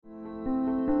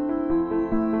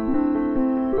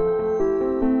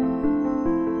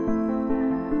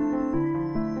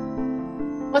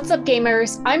What's up,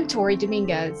 gamers? I'm Tori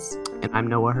Dominguez, And I'm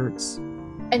Noah Hertz.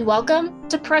 and welcome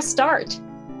to Press Start.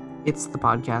 It's the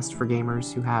podcast for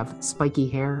gamers who have spiky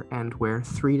hair and wear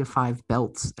 3 to 5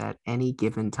 belts at any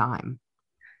given time.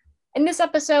 In this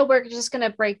episode, we're just going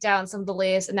to break down some of the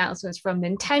latest announcements from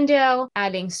Nintendo,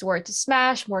 adding Sword to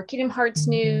Smash, more Kingdom Hearts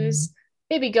news,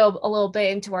 maybe go a little bit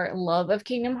into our love of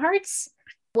Kingdom Hearts,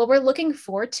 what we're looking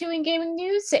forward to in gaming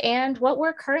news, and what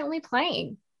we're currently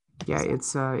playing. Yeah,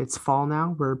 it's fall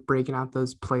now. We're breaking out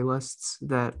those playlists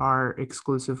that are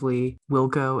exclusively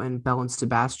Wilco and Belle and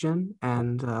Sebastian.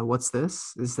 And what's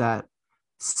this? Is that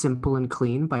Simple and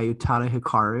Clean by Utada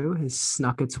Hikaru has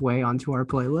snuck its way onto our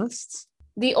playlists.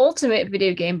 The ultimate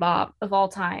video game bop of all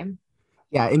time.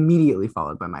 Yeah, immediately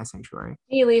followed by My Sanctuary.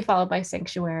 Immediately followed by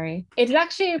Sanctuary. It's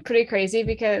actually pretty crazy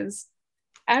because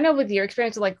I don't know with your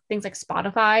experience with like things like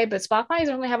Spotify, but Spotify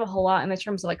doesn't really have a whole lot in the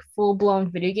terms of like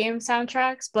full-blown video game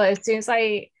soundtracks. But as soon as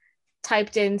I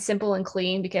typed in Simple and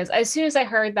Clean, because as soon as I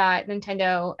heard that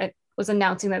Nintendo was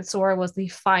announcing that Sora was the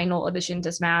final addition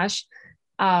to Smash,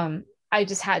 I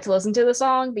just had to listen to the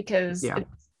song because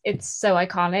it's so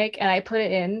iconic. And I put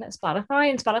it in Spotify,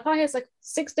 and Spotify has like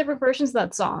 6 different versions of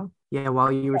that song. Yeah,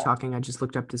 while you were talking, I just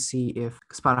looked up to see if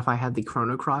Spotify had the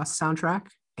Chrono Cross soundtrack.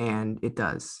 And it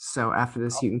does. So after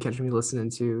this, you can catch me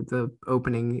listening to the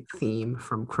opening theme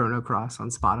from Chrono Cross on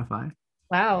Spotify.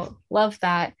 Wow, love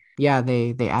that. Yeah,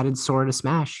 they added Sora to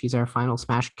Smash. He's our final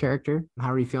Smash character.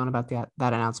 How are you feeling about that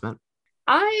announcement?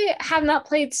 I have not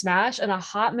played Smash in a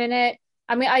hot minute.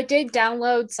 I mean, I did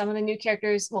download some of the new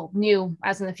characters, well, new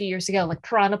as in a few years ago, like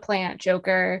Piranha Plant,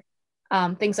 Joker,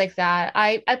 things like that.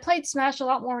 I played Smash a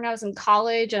lot more when I was in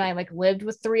college, and I like lived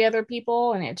with 3 other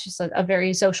people, and it's just a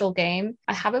very social game.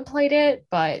 I haven't played it,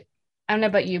 but I don't know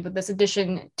about you, but this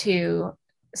addition to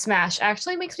Smash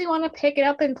actually makes me want to pick it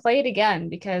up and play it again,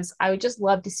 because I would just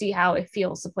love to see how it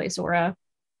feels to play Sora.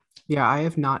 Yeah, I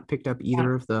have not picked up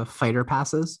either of the fighter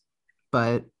passes,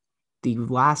 but the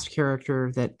last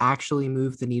character that actually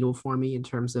moved the needle for me in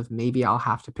terms of maybe I'll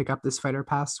have to pick up this fighter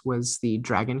pass was the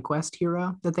Dragon Quest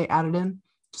hero that they added in,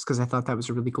 just because I thought that was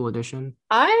a really cool addition.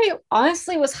 I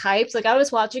honestly was hyped. Like, I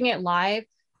was watching it live,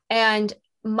 and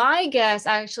my guess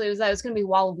actually was that it was going to be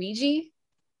Waluigi.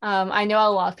 I know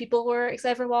a lot of people were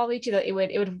excited for Waluigi, that it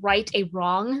would right a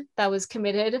wrong that was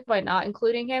committed by not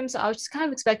including him. So I was just kind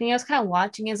of expecting. I was kind of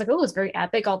watching it. It's like, oh, it's very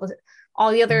epic. All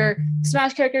the other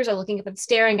Smash characters are looking up and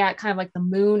staring at kind of like the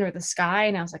moon or the sky,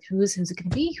 and I was like, who's it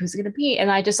gonna be? Who's it gonna be? And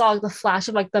I just saw the flash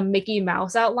of like the Mickey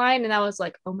Mouse outline, and I was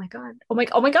like, oh my god,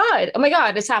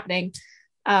 it's happening.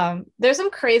 There's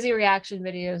some crazy reaction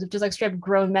videos of just like straight up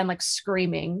grown men like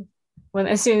screaming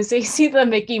as soon as they see the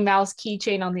Mickey Mouse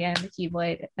keychain on the end of the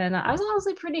Keyblade, and I was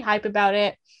honestly pretty hype about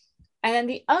it. And then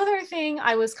the other thing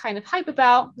I was kind of hype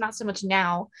about, not so much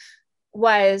now,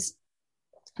 was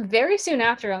very soon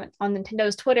after on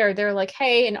Nintendo's Twitter, they're like,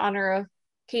 hey, in honor of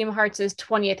Kingdom Hearts'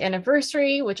 20th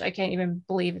anniversary, which I can't even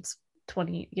believe it's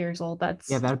 20 years old.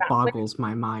 That boggles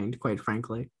my mind, quite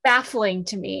frankly. Baffling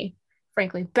to me,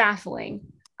 frankly, baffling.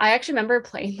 I actually remember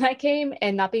playing that game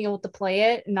and not being able to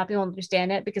play it and not being able to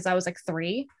understand it because I was like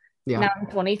 3. Yeah. Now I'm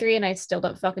 23 and I still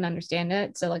don't fucking understand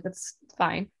it. So like, that's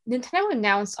fine. Nintendo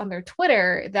announced on their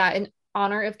Twitter that in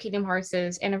honor of Kingdom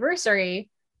Hearts' anniversary,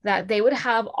 that they would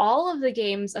have all of the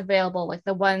games available, like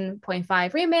the 1.5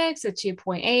 remix, the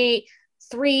 2.8,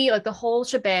 3, like the whole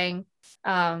shebang.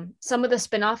 Some of the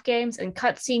spin-off games and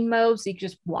cutscene modes, so you could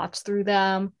just watch through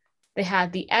them. They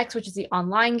had the X, which is the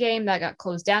online game that got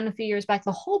closed down a few years back.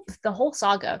 The whole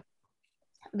saga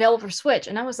available for Switch,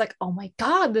 and I was like, oh my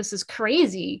god, this is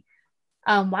crazy.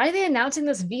 Why are they announcing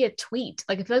this via tweet?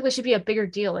 Like, I feel like this should be a bigger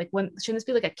deal. Like, shouldn't this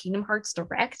be like a Kingdom Hearts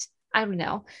Direct? I don't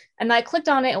know. And I clicked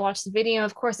on it and watched the video.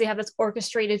 Of course, they have this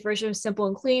orchestrated version of Simple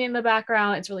and Clean in the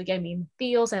background. It's really getting me in the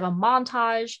feels. I have a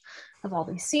montage of all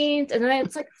these scenes. And then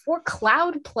it's like for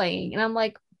cloud playing. And I'm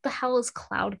like, what the hell is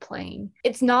cloud playing?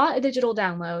 It's not a digital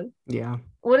download. Yeah.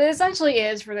 What it essentially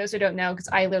is, for those who don't know, because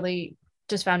I literally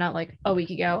just found out like a week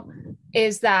ago,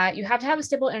 is that you have to have a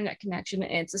stable internet connection.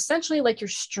 And it's essentially like you're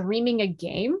streaming a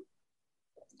game.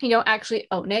 You don't actually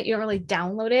own it. You don't really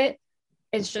download it.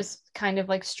 It's just kind of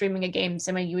like streaming a game,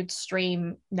 same way you would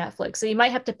stream Netflix. So you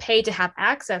might have to pay to have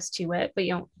access to it, but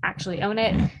you don't actually own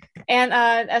it. And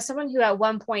as someone who at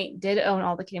one point did own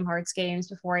all the Kingdom Hearts games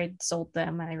before I sold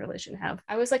them, and I really shouldn't have,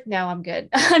 I was like, no, I'm good.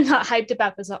 I'm not hyped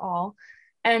about this at all.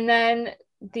 And then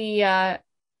the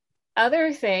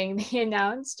other thing they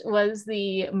announced was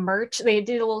the merch. They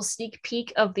did a little sneak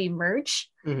peek of the merch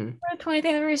for the 20th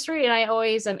anniversary, and I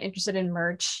always am interested in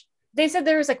merch. they said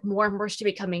there was like more merch to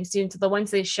be coming soon. So the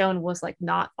ones they shown was like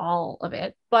not all of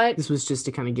it, but this was just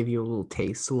to kind of give you a little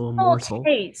taste, a little morsel.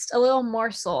 morsel. A little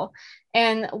morsel.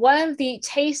 And one of the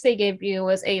tastes they gave you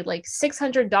was a like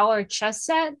 $600 chess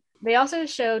set. They also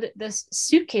showed this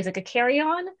suitcase, like a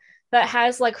carry-on, that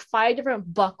has like 5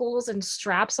 different buckles and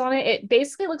straps on it. It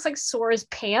basically looks like Sora's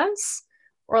pants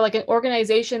or like an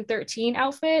Organization 13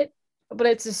 outfit, but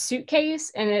it's a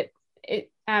suitcase, and it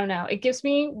I don't know. It gives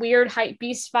me weird hype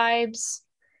beast vibes.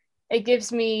 It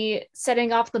gives me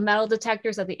setting off the metal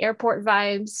detectors at the airport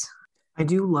vibes. I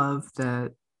do love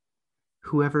that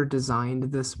whoever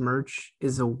designed this merch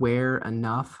is aware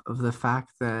enough of the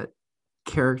fact that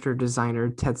character designer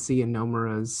Tetsuya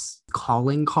Nomura's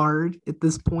calling card at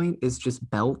this point is just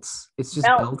belts. It's just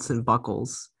belts and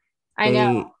buckles. I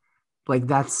know. Like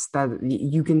that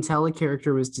you can tell a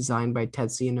character was designed by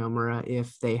Tetsuya Nomura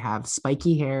if they have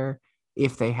spiky hair,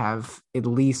 if they have at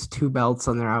least 2 belts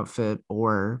on their outfit,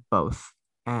 or both.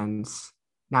 And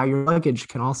now your luggage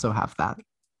can also have that.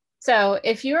 So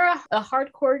if you're a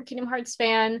hardcore Kingdom Hearts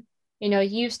fan, you know,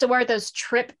 you used to wear those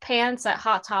trip pants at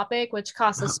Hot Topic, which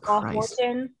cost a small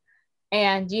fortune,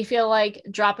 and you feel like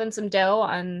dropping some dough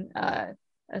on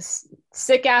a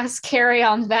sick ass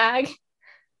carry-on bag,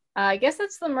 I guess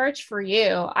that's the merch for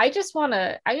you. I just want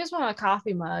a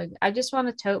coffee mug. I just want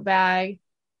a tote bag.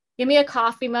 Give me a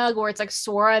coffee mug where it's like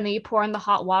Sora, and then you pour in the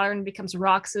hot water and it becomes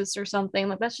Roxas or something.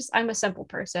 Like that's just, I'm a simple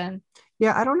person.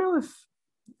 Yeah, I don't know if,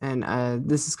 and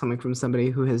this is coming from somebody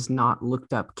who has not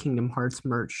looked up Kingdom Hearts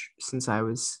merch since I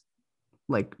was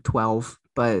like 12,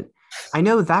 but I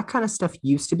know that kind of stuff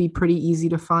used to be pretty easy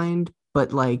to find,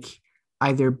 but like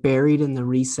either buried in the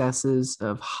recesses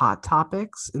of Hot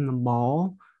Topics in the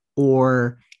mall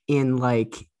or in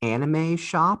like anime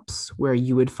shops where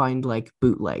you would find like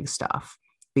bootleg stuff.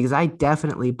 Because I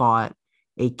definitely bought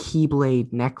a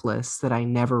Keyblade necklace that I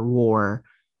never wore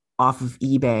off of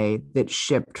eBay that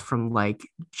shipped from like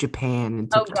Japan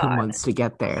and took 2 months to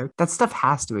get there. That stuff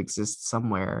has to exist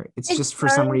somewhere. It's just for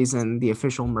some reason the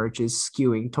official merch is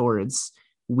skewing towards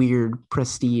weird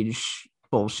prestige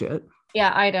bullshit.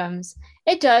 Yeah, items.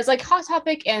 It does. Like Hot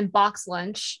Topic and Box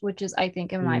Lunch, which is, I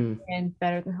think, in my opinion,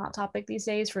 better than Hot Topic these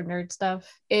days for nerd stuff,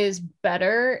 is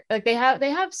better. Like they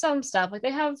have some stuff. Like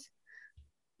they have,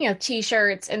 you know,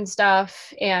 t-shirts and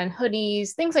stuff and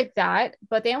hoodies, things like that,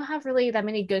 but they don't have really that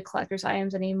many good collector's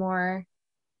items anymore.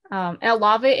 And a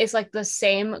lot of it is like the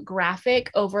same graphic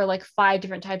over like 5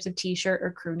 different types of t-shirt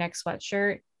or crew neck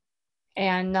sweatshirt.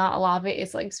 And not a lot of it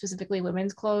is like specifically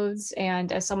women's clothes.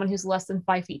 And as someone who's less than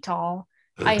 5 feet tall,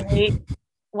 I hate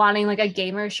wanting like a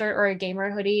gamer shirt or a gamer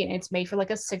hoodie and it's made for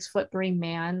like a 6'3"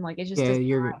 man. Like it just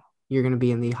you're gonna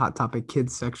be in the Hot Topic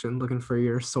kids section looking for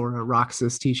your Sora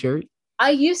Roxas t-shirt.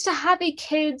 I used to have a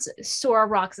kids Sora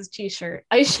Roxas t-shirt.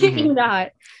 I shit you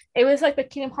not. It was like the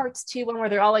Kingdom Hearts 2 one where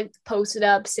they're all like posted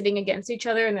up, sitting against each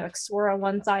other, and they're like Sora on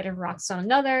one side and Roxas on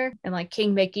another, and like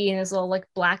King Mickey in his little like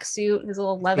black suit, his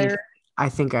little leather. I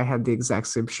think I had the exact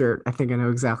same shirt. I think I know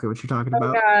exactly what you're talking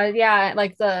about. Yeah,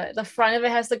 like the front of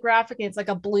it has the graphic, and it's like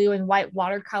a blue and white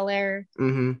watercolor.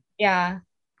 Mm-hmm. Yeah,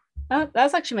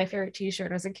 that's actually my favorite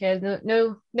t-shirt as a kid.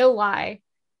 No lie.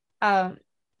 You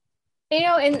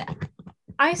know, and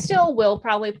I still will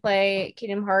probably play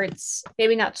Kingdom Hearts,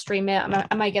 maybe not stream it.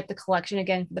 I might get the collection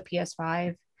again for the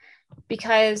PS5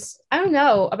 because I don't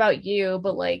know about you,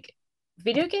 but like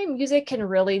video game music can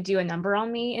really do a number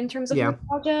on me in terms of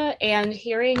nostalgia. And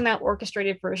hearing that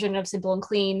orchestrated version of Simple and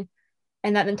Clean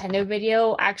and that Nintendo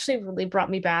video actually really brought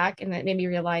me back, and that made me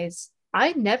realize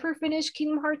I never finished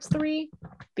Kingdom Hearts 3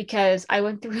 because I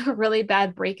went through a really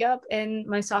bad breakup in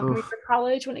my sophomore year of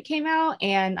college when it came out,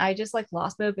 and I just like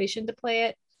lost motivation to play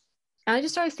it. And I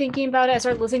just started thinking about it. I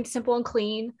started listening to Simple and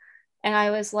Clean, and I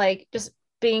was like just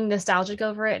being nostalgic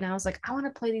over it. And I was like, I want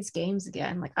to play these games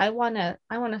again. Like I want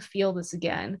to feel this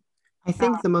again. I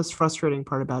think the most frustrating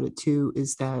part about it too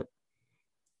is that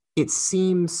it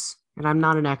seems, and I'm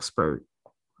not an expert,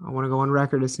 I want to go on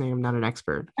record as saying I'm not an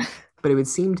expert, but it would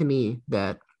seem to me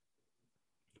that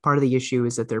part of the issue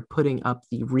is that they're putting up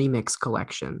the remix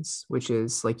collections, which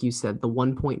is, like you said, the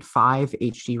 1.5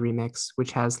 HD remix,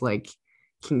 which has like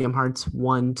Kingdom Hearts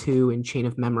 1, 2, and Chain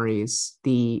of Memories,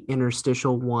 the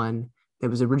interstitial one that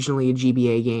was originally a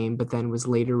GBA game, but then was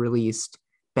later released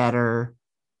better,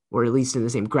 or at least in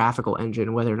the same graphical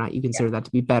engine, whether or not you consider that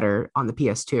to be better, on the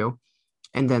PS2.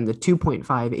 And then the 2.5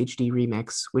 HD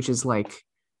remix, which is like,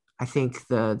 I think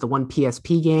the one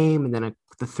PSP game, and then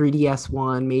the 3DS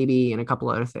one maybe, and a couple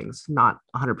other things. Not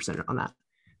 100% on that.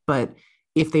 But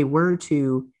if they were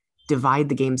to divide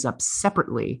the games up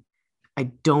separately,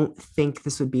 I don't think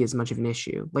this would be as much of an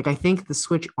issue. Like I think the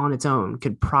Switch on its own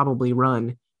could probably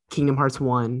run Kingdom Hearts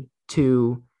 1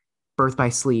 to Birth by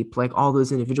Sleep, like all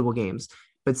those individual games.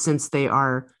 But since they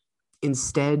are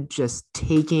instead just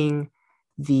taking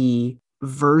the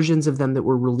versions of them that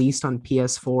were released on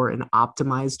PS4 and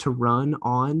optimized to run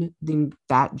on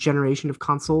that generation of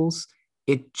consoles,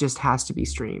 it just has to be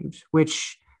streamed,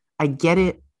 which I get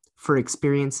it for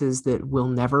experiences that will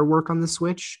never work on the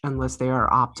Switch unless they are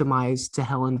optimized to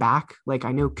hell and back. Like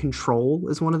I know Control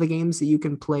is one of the games that you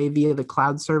can play via the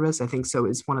cloud service. I think so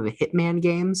is one of the Hitman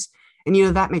games. And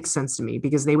that makes sense to me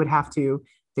because they would have to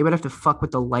fuck with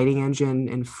the lighting engine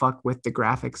and fuck with the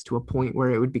graphics to a point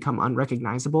where it would become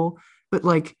unrecognizable. But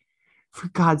like, for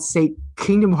God's sake,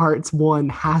 Kingdom Hearts 1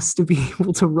 has to be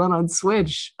able to run on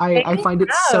Switch. I find it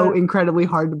so incredibly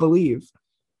hard to believe.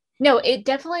 No, it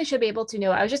definitely should be able to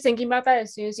know. I was just thinking about that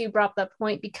as soon as you brought up that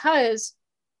point, because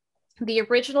the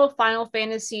original Final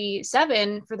Fantasy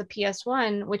VII for the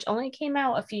PS1, which only came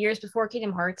out a few years before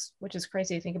Kingdom Hearts, which is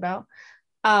crazy to think about,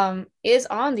 is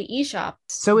on the eShop.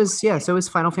 So is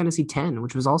Final Fantasy X,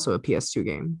 which was also a PS2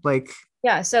 game.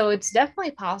 Yeah, so it's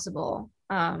definitely possible.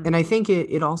 And I think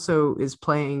it also is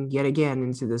playing yet again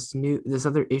into this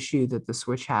other issue that the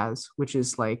Switch has, which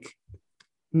is like,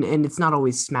 and it's not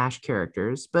always Smash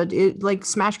characters, but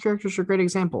Smash characters are great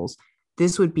examples.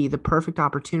 This would be the perfect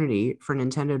opportunity for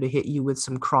Nintendo to hit you with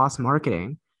some cross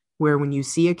marketing, where when you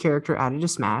see a character added to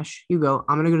Smash, you go,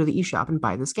 I'm going to go to the eShop and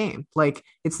buy this game. Like,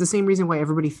 it's the same reason why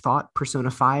everybody thought Persona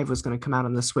 5 was going to come out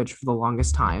on the Switch for the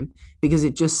longest time, because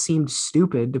it just seemed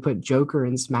stupid to put Joker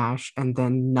in Smash and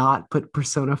then not put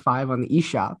Persona 5 on the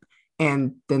eShop.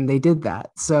 And then they did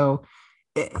that. So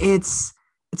it's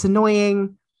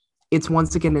annoying. It's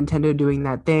once again Nintendo doing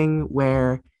that thing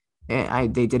where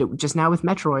they did it just now with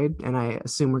Metroid, and I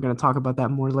assume we're going to talk about that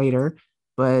more later,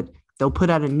 but they'll put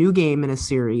out a new game in a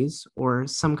series or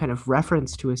some kind of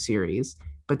reference to a series,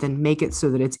 but then make it so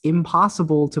that it's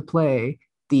impossible to play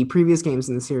the previous games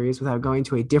in the series without going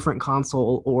to a different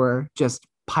console or just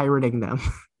pirating them.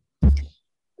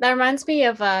 That reminds me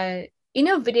of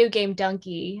Video Game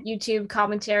Donkey, YouTube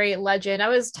commentary legend. I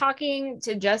was talking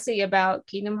to Jesse about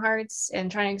Kingdom Hearts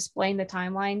and trying to explain the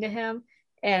timeline to him.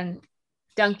 And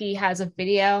Donkey has a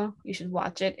video. You should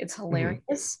watch it. It's hilarious.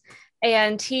 Mm-hmm.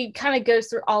 And he kind of goes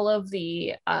through all of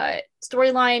the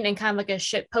storyline in kind of like a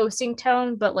shit posting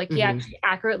tone, but like he actually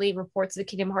accurately reports the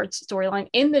Kingdom Hearts storyline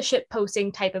in the shit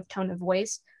posting type of tone of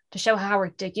voice to show how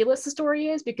ridiculous the story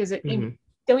is, because you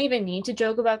don't even need to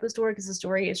joke about the story because the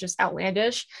story is just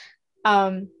outlandish.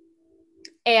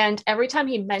 And every time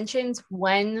he mentions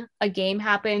when a game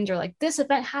happened or like this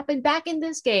event happened back in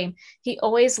this game, he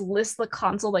always lists the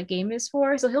console that game is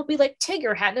for. So he'll be like,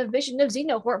 Tigger had a vision of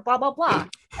Xenohort, blah, blah, blah.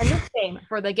 And this game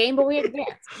for the Game Boy Advance.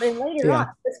 Then later on,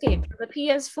 this game for the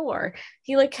PS4.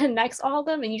 He like connects all of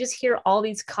them, and you just hear all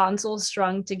these consoles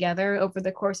strung together over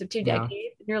the course of 2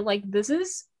 decades. And you're like, this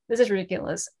is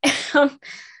ridiculous.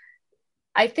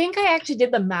 I think I actually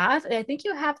did the math, and I think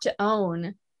you have to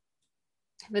own,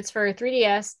 if it's for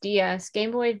 3DS, DS,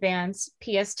 Game Boy Advance,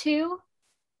 PS2,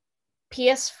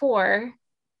 PS4,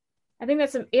 I think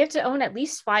you have to own at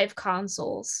least 5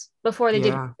 consoles before they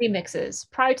did remixes.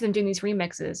 Prior to them doing these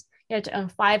remixes, you had to own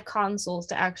 5 consoles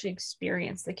to actually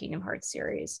experience the Kingdom Hearts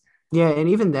series. Yeah, and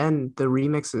even then, the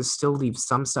remixes still leave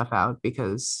some stuff out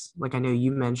because, like I know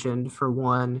you mentioned, for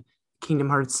one, Kingdom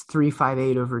Hearts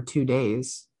 358 over 2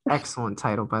 days. Excellent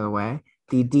title, by the way.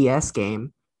 The DS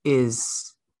game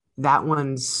that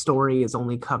one's story is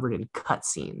only covered in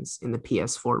cutscenes in the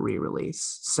PS4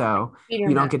 re-release. So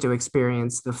you don't get to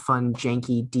experience the fun,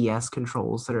 janky DS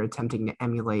controls that are attempting to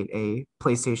emulate a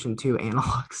PlayStation 2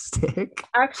 analog stick.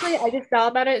 Actually, I just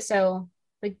thought about it. So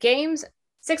the game's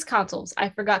 6 consoles. I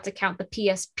forgot to count the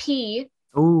PSP.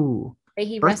 Ooh.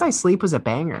 Birth by Sleep was a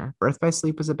banger.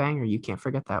 You can't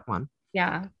forget that one.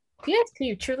 Yeah.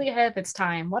 PSP truly ahead of its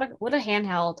time. What a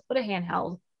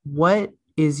handheld. What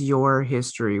is your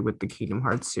history with the Kingdom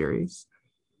Hearts series?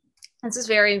 This is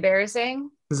very embarrassing.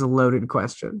 This is a loaded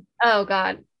question. Oh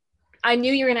God. I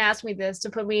knew you were gonna ask me this to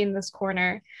put me in this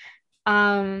corner.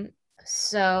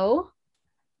 So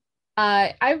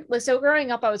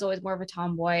growing up, I was always more of a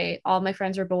tomboy. All my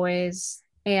friends were boys,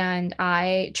 and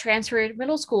I transferred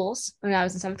middle schools when I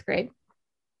was in 7th grade.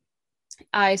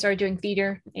 I started doing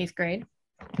theater in 8th grade.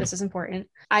 This is important.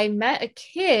 I met a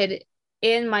kid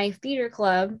in my theater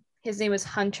club. His name was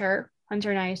Hunter.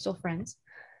 Hunter and I are still friends.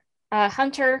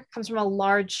 Hunter comes from a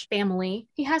large family.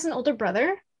 He has an older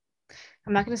brother.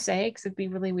 I'm not going to say because it'd be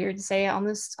really weird to say it on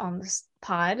this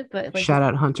pod. But shout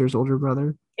out Hunter's older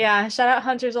brother. Yeah, shout out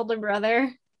Hunter's older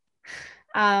brother.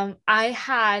 I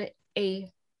had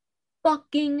a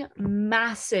fucking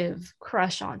massive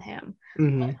crush on him.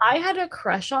 Mm-hmm. I had a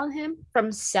crush on him from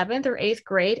 7th or 8th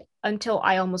grade until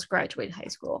I almost graduated high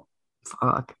school.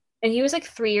 Fuck. And he was like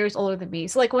 3 years older than me.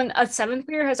 So like when a 7th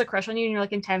grader has a crush on you and you're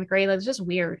like in 10th grade, that's just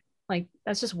weird. Like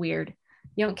that's just weird.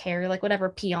 You don't care. Like whatever,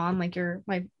 peon, like you're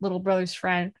my little brother's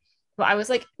friend. But I was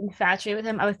like infatuated with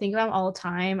him. I would think about him all the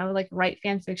time. I would like write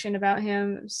fan fiction about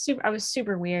him. I was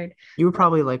super weird. You were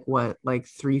probably like what, like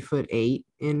 3'8"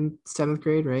 in 7th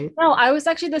grade, right? No, I was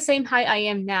actually the same height I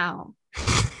am now.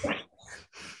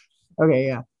 Okay,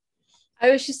 yeah. I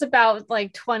was just about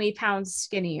like 20 pounds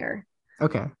skinnier.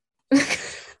 Okay.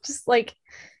 Just like,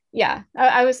 yeah,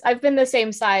 I've been the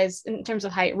same size in terms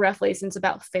of height roughly since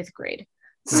about 5th grade.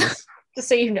 Nice. Just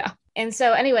so you know. And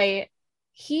so anyway,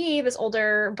 this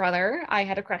older brother, I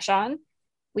had a crush on.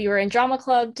 We were in drama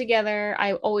club together.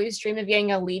 I always dreamed of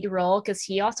getting a lead role because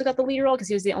he also got the lead role because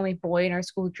he was the only boy in our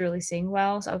school who could really sing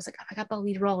well. So I was like, oh, I got the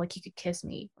lead role, like he could kiss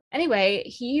me. Anyway,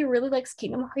 he really likes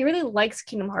Kingdom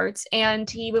Hearts, and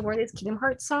he would wear these Kingdom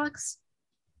Hearts socks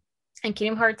and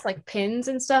Kingdom Hearts like pins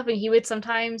and stuff. And he would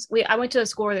sometimes I went to a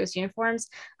school where there was uniforms.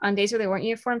 On days where there weren't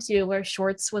uniforms, he would wear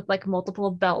shorts with like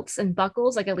multiple belts and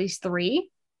buckles, like at least 3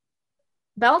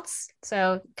 belts.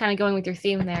 So kind of going with your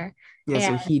theme there. Yeah,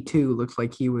 And so he too looked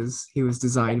like he was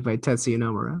designed by Tetsuya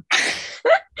Nomura.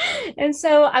 and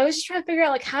so I was just trying to figure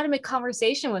out like how to make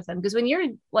conversation with him, because when you're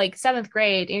like 7th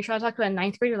grade and you're trying to talk to a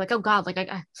 9th grader, you're like, oh god, like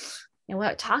I what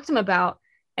I talked to him about.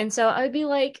 And so I would be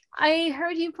like, I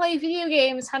heard you play video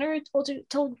games. Hunter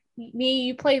told me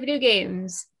you play video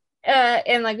games.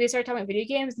 And like we started talking about video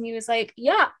games, and he was like,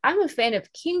 yeah, I'm a fan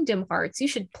of Kingdom Hearts. You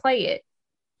should play it.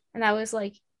 And I was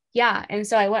like, yeah. And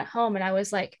so I went home and I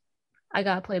was like, I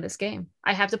gotta play this game.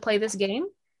 I have to play this game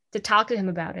to talk to him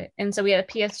about it. And so we had a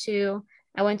PS2.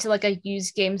 I went to like a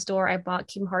used game store. I bought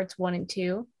Kingdom Hearts 1 and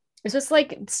 2. This was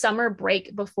like summer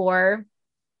break before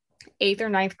 8th or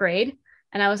 9th grade.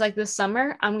 And I was like, this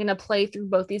summer, I'm going to play through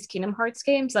both these Kingdom Hearts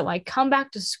games that when I come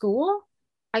back to school,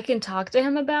 I can talk to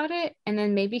him about it. And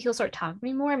then maybe he'll start talking to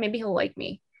me more. Maybe he'll like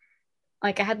me.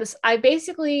 Like I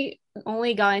basically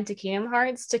only got into Kingdom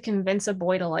Hearts to convince a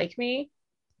boy to like me.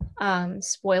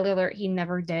 Spoiler alert, he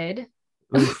never did.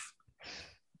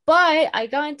 But I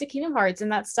got into Kingdom Hearts,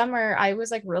 and that summer I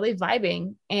was like really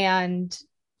vibing and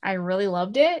I really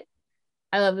loved it.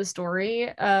 I love the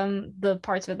story, the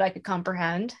parts of it that I could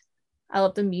comprehend. I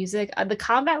love the music. The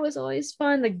combat was always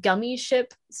fun. The gummy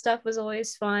ship stuff was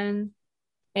always fun.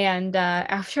 And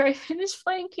after I finished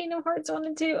playing Kingdom Hearts 1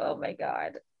 and 2, oh my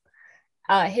God.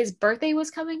 His birthday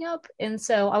was coming up. And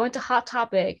so I went to Hot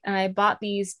Topic and I bought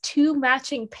these 2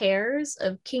 matching pairs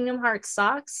of Kingdom Hearts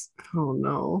socks. Oh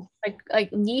no.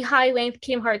 Like knee-high length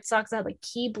Kingdom Hearts socks that had like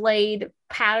Keyblade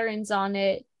patterns on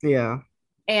it. Yeah.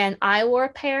 And I wore a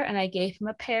pair and I gave him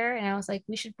a pair. And I was like,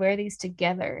 we should wear these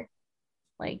together.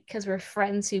 Like, because we're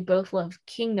friends who both love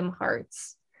Kingdom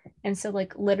Hearts. And so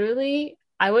like literally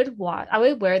I would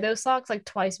wear those socks like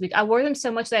twice a week. I wore them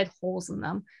so much that I had holes in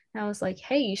them. And I was like,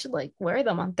 hey, you should like wear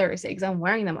them on Thursday because I'm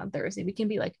wearing them on Thursday. We can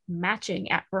be like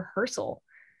matching at rehearsal.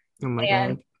 Oh my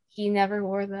and God. He never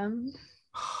wore them.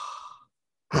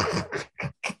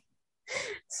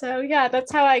 So yeah,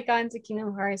 that's how I got into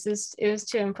Kingdom Hearts. It was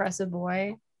to impress a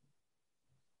boy.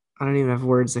 I don't even have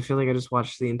words. I feel like I just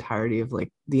watched the entirety of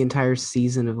like the entire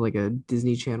season of like a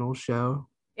Disney Channel show.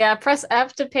 Yeah, press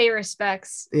F to pay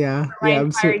respects. Yeah.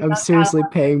 I'm seriously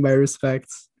paying my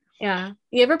respects. Yeah.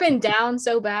 You ever been down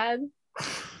so bad?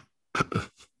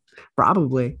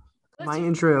 Probably. My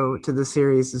intro to the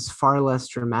series is far less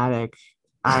dramatic.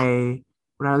 When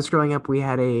I was growing up, we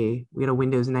had a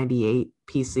Windows 98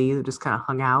 PC that just kind of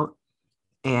hung out,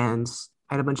 and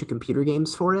I had a bunch of computer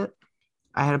games for it.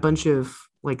 I had a bunch of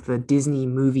like the Disney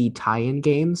movie tie-in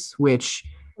games, which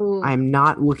I'm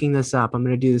not looking this up. I'm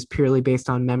going to do this purely based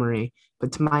on memory.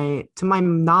 But to my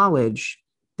knowledge,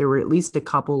 there were at least a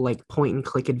couple like point and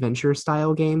click adventure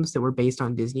style games that were based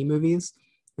on Disney movies.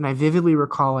 And I vividly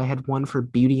recall I had one for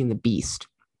Beauty and the Beast.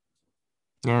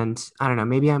 And I don't know,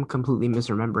 maybe I'm completely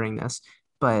misremembering this,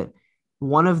 but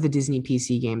one of the Disney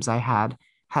PC games I had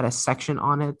a section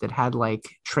on it that had like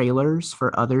trailers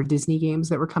for other Disney games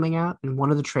that were coming out. And one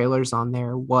of the trailers on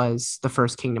there was the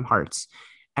first Kingdom Hearts.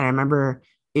 And I remember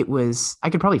I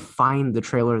could probably find the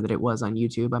trailer that it was on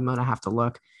YouTube. I'm going to have to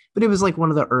look, but it was like one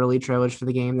of the early trailers for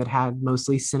the game that had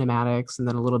mostly cinematics and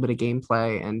then a little bit of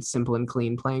gameplay and Simple and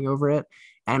Clean playing over it.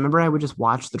 And I remember I would just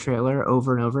watch the trailer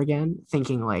over and over again,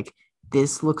 thinking like,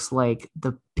 this looks like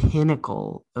the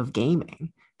pinnacle of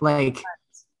gaming. Like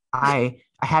I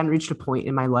hadn't reached a point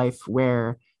in my life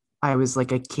where I was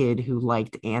like a kid who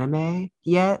liked anime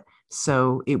yet.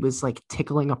 So it was like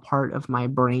tickling a part of my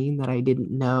brain that I didn't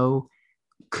know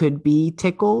could be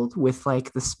tickled, with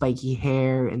like the spiky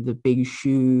hair and the big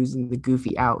shoes and the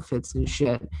goofy outfits and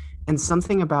shit. And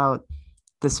something about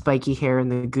the spiky hair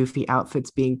and the goofy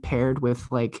outfits being paired with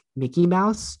like Mickey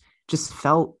Mouse just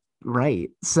felt right.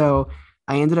 So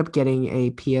I ended up getting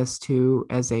a PS2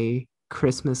 as a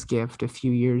Christmas gift a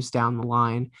few years down the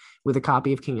line with a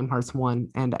copy of Kingdom Hearts 1.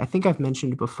 And I think I've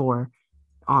mentioned before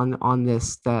on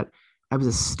this that I was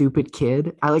a stupid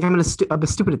kid. I'm a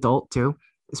stupid adult too,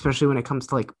 especially when it comes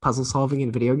to like puzzle solving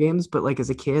in video games. But like as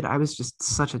a kid, I was just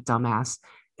such a dumbass.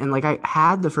 And like I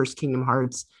had the first Kingdom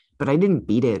Hearts, but I didn't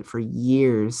beat it for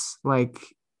years. Like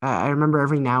I remember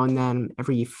every now and then,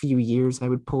 every few years, I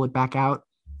would pull it back out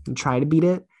and try to beat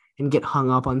it and get hung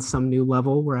up on some new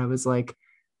level where I was like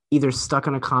either stuck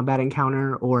on a combat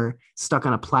encounter or stuck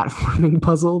on a platforming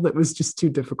puzzle that was just too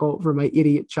difficult for my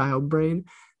idiot child brain.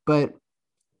 But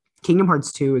Kingdom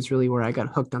Hearts 2 is really where I got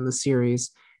hooked on the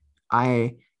series.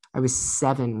 I I was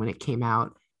 7 when it came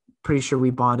out. Pretty sure we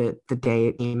bought it the day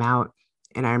it came out.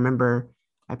 And I remember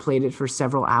I played it for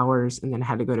several hours and then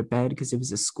had to go to bed because it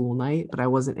was a school night, but I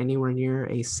wasn't anywhere near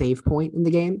a save point in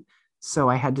the game. So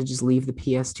I had to just leave the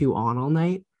PS2 on all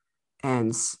night.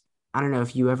 And I don't know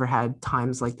if you ever had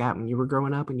times like that when you were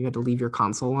growing up and you had to leave your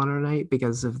console on all night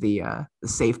because of the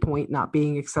save point not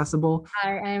being accessible.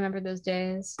 I remember those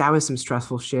days. That was some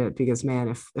stressful shit because man,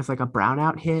 if like a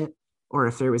brownout hit or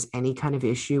if there was any kind of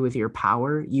issue with your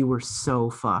power, you were so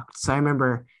fucked. So I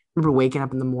remember waking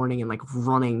up in the morning and like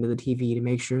running to the TV to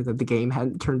make sure that the game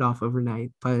hadn't turned off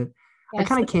overnight. But I Yeah,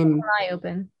 kind of sleep with came one eye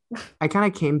open. I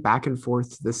kind of came back and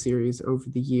forth to the series over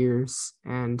the years,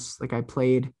 and like I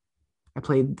played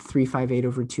 358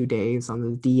 over 2 days on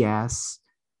the DS,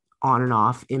 on and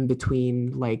off in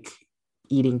between like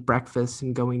eating breakfast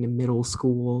and going to middle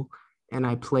school. And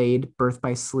I played Birth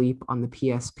by Sleep on the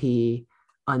PSP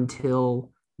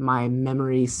until my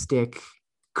memory stick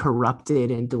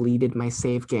corrupted and deleted my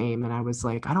save game. And I was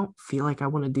like, I don't feel like I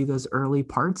want to do those early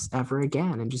parts ever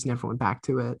again, and just never went back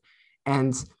to it.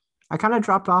 And I kind of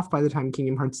dropped off by the time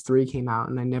Kingdom Hearts 3 came out,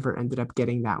 and I never ended up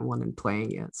getting that one and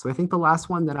playing it. So I think the last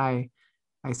one that I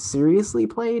seriously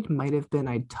played might have been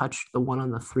I touched the one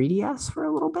on the 3DS for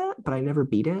a little bit, but I never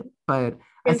beat it. But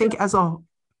I think as a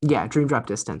yeah, Dream Drop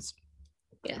Distance.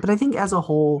 Yeah. But I think as a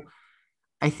whole,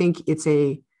 I think it's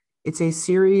a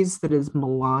series that is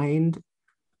maligned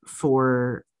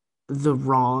for the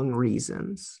wrong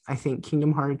reasons. I think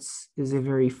Kingdom Hearts is a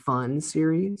very fun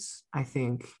series. I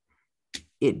think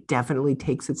it definitely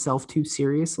takes itself too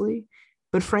seriously.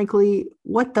 But frankly,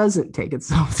 what doesn't take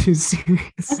itself too seriously?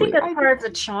 I think that's part of the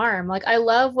charm. Like I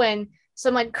love when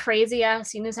some like crazy ass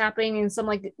scene is happening and some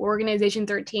like Organization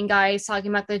 13 guy is talking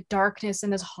about the darkness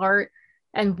in his heart,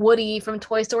 and Woody from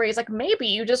Toy Story is like, maybe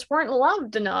you just weren't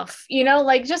loved enough,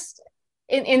 like just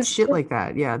in Shit like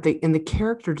that. Yeah. And the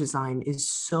character design is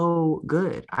so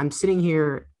good. I'm sitting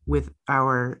here with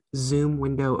our Zoom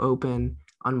window open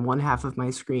on one half of my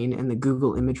screen and the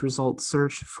Google image results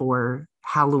search for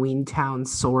Halloween Town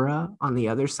Sora on the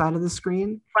other side of the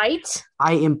screen. right.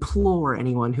 I implore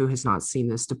anyone who has not seen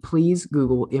this to please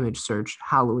Google image search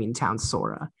Halloween Town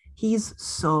Sora. He's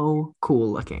so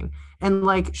cool looking. And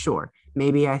like, sure,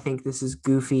 maybe I think this is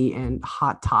goofy and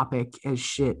hot topic as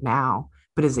shit now.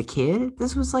 But as a kid,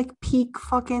 this was like peak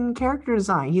fucking character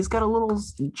design. He's got a little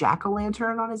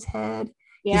jack-o'-lantern on his head.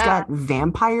 He's Yeah. got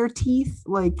vampire teeth.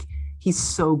 Like, he's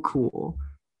so cool.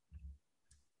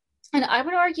 And I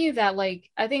would argue that like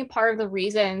I think part of the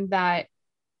reason that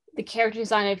the character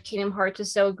design of Kingdom Hearts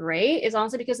is so great is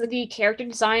honestly because of the character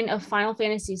design of Final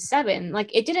Fantasy VII.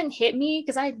 Like it didn't hit me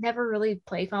because I had never really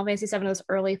played Final Fantasy VII, those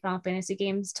early Final Fantasy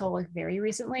games, till like very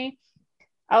recently.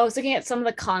 I was looking at some of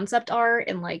the concept art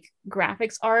and like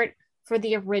graphics art for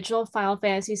the original Final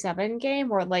Fantasy VII game,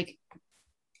 where like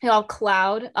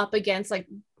Cloud up against like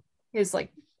his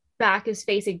like back is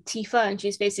facing Tifa and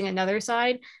she's facing another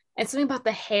side. And something about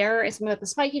the hair and something about the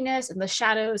spikiness and the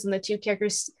shadows and the two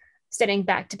characters standing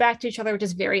back to each other, which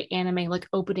is very anime, like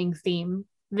opening theme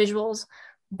visuals.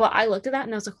 But I looked at that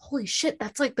and I was like, holy shit,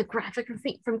 that's like the graphic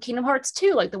from Kingdom Hearts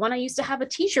 2, like the one I used to have a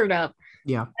t-shirt of.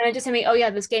 Yeah. And it just hit me, oh yeah,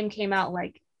 this game came out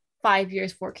like 5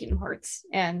 years before Kingdom Hearts.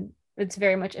 And it's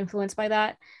very much influenced by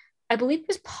that. I believe it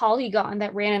was Polygon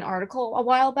that ran an article a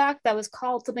while back that was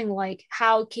called something like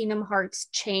How Kingdom Hearts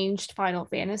Changed Final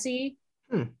Fantasy.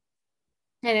 Hmm.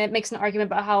 And it makes an argument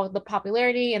about how the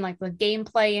popularity and like the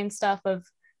gameplay and stuff of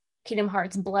Kingdom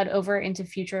Hearts bled over into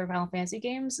future Final Fantasy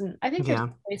games. And I think there's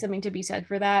Yeah. something to be said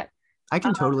for that. I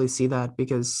can totally see that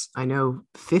because I know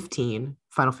 15,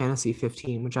 Final Fantasy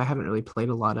 15, which I haven't really played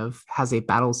a lot of, has a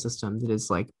battle system that is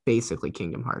like basically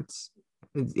Kingdom Hearts.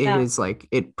 It Yeah. is like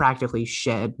it practically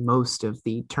shed most of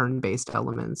the turn-based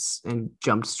elements and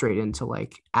jumped straight into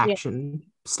like Yeah. action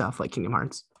stuff like Kingdom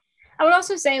Hearts. I would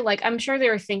also say, like, I'm sure they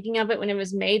were thinking of it when it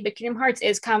was made, but Kingdom Hearts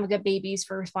is kind of like a baby's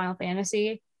first Final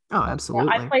Fantasy. Oh, Yeah, I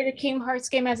absolutely. played the Kingdom Hearts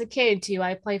game as a kid too.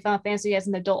 I play Final Fantasy as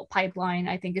an adult. Pipeline,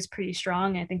 I think, is pretty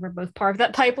strong. I think we're both part of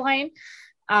that pipeline.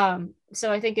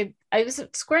 So I think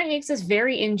Square Enix is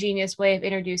very ingenious way of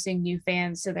introducing new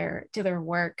fans to their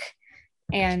work.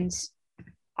 And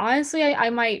honestly, I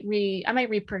might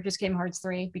repurchase Kingdom Hearts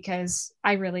 3 because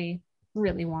I really,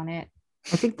 really want it.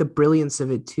 I think the brilliance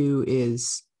of it too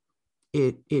is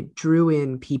it drew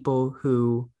in people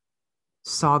who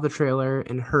saw the trailer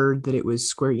and heard that it was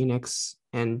Square Enix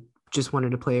and just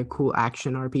wanted to play a cool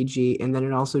action RPG. And then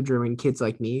it also drew in kids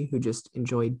like me who just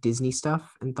enjoyed Disney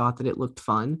stuff and thought that it looked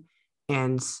fun.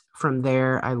 And from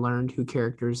there, I learned who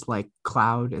characters like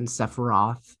Cloud and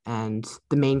Sephiroth and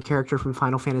the main character from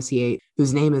Final Fantasy VIII,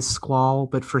 whose name is Squall,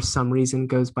 but for some reason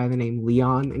goes by the name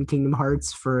Leon in Kingdom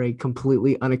Hearts for a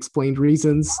completely unexplained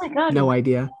reasons. Oh my god, No what?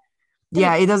 idea. That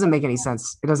Yeah, is it doesn't make any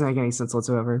sense. It doesn't make any sense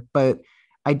whatsoever. But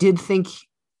I did think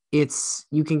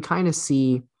you can kind of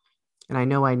see, and I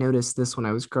know I noticed this when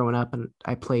I was growing up and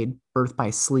I played Birth by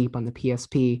Sleep on the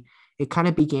PSP. It kind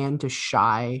of began to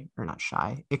not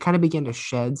shy, it kind of began to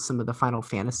shed some of the Final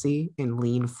Fantasy and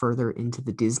lean further into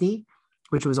the Disney,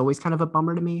 which was always kind of a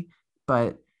bummer to me.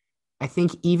 But I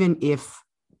think even if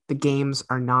the games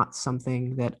are not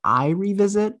something that I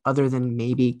revisit, other than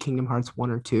maybe Kingdom Hearts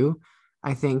 1 or 2,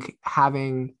 I think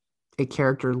having a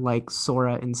character like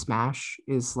Sora in Smash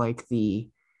is like the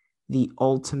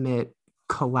ultimate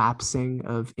collapsing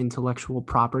of intellectual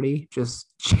property just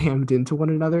jammed into one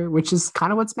another, which is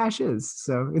kind of what Smash is.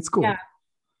 So it's yeah. cool.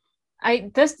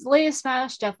 I This latest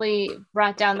Smash definitely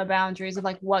brought down the boundaries of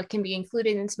like what can be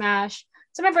included in Smash.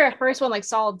 So I remember at first when like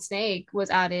Solid Snake was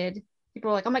added, people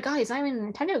were like, "Oh my god, he's not even in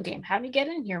a Nintendo game. How did he get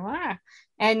in here?" Wow.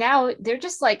 And now they're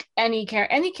just like any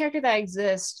character that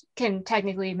exists can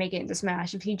technically make it into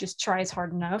Smash if he just tries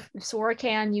hard enough. If Sora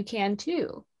can, you can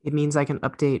too. It means I can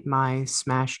update my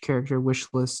Smash character wish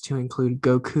list to include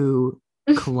Goku,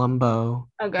 Columbo,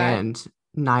 Oh god. and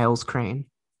Niles Crane.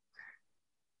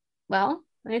 Well,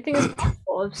 anything is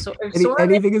possible. If Sora makes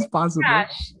Anything is possible.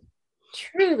 Smash,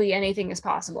 truly anything is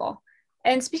possible.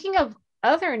 And speaking of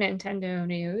other Nintendo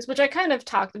news, which I kind of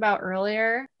talked about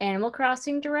earlier, Animal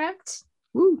Crossing Direct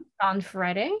Woo. on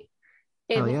Friday.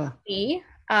 It Hell will yeah. be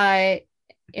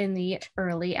in the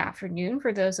early afternoon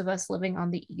for those of us living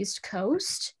on the East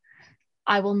Coast.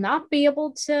 I will not be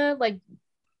able to like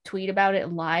tweet about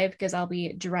it live because I'll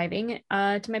be driving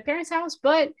to my parents' house,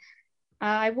 but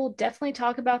I will definitely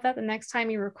talk about that the next time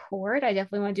we record. I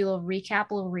definitely want to do a little recap,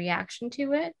 a little reaction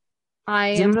to it. I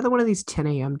Is it am, another one of these 10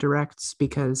 a.m. directs?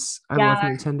 Because I love yeah,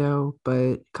 Nintendo,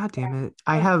 but god damn it.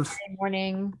 Friday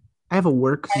morning, I have a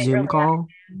work Friday Zoom early call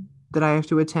afternoon. that I have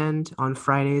to attend on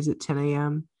Fridays at 10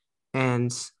 a.m.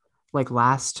 And like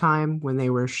last time when they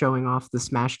were showing off the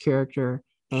Smash character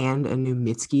and a new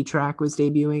Mitski track was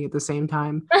debuting at the same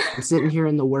time, I'm sitting here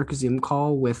in the work Zoom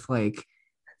call with like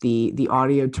the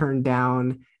audio turned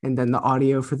down and then the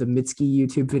audio for the Mitski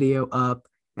YouTube video up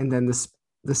and then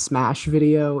the Smash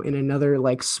video in another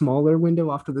like smaller window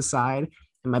off to the side.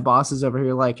 And my boss is over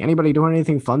here like, anybody doing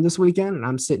anything fun this weekend? And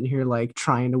I'm sitting here like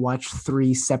trying to watch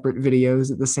three separate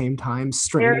videos at the same time, There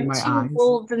straining are my two eyes.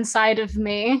 wolves inside of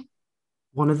me.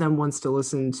 One of them wants to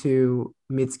listen to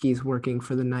Mitski's Working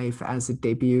for the Knife as it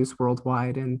debuts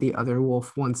worldwide, and the other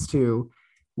wolf wants to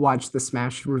watch the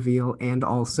Smash reveal and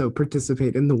also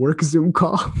participate in the work Zoom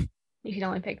call. You can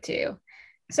only pick two.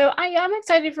 So I'm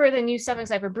excited for the new stuff. I'm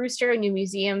excited for Brewster, new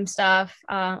museum stuff.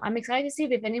 I'm excited to see if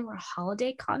they have any more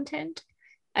holiday content.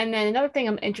 And then another thing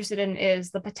I'm interested in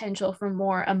is the potential for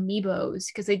more amiibos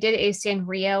because they did a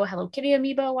Sanrio Hello Kitty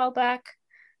amiibo a while back.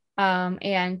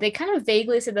 And they kind of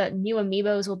vaguely said that new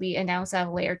amiibos will be announced at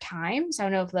a later time. So I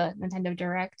don't know if the Nintendo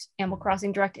Direct, Animal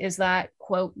Crossing Direct is that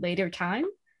quote later time,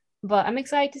 but I'm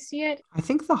excited to see it. I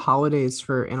think the holidays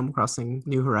for Animal Crossing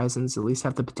New Horizons at least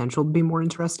have the potential to be more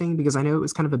interesting because I know it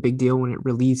was kind of a big deal when it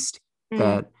released Mm.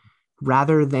 that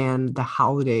rather than the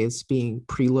holidays being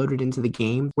preloaded into the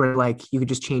game where like you could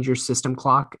just change your system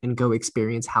clock and go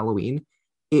experience Halloween,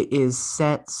 it is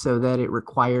set so that it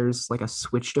requires like a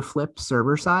switch to flip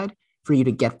server side for you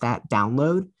to get that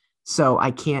download. So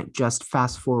I can't just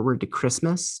fast forward to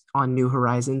Christmas on New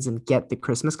Horizons and get the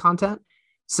Christmas content.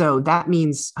 So that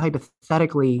means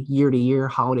hypothetically, year to year,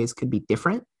 holidays could be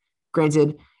different.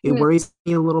 Granted, it Mm. worries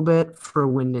me a little bit for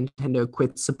when Nintendo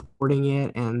quits supporting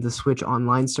it and the Switch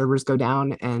online servers go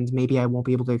down, and maybe I won't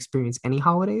be able to experience any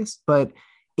holidays. But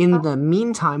in the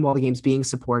meantime, while the game's being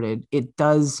supported, it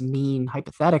does mean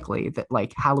hypothetically that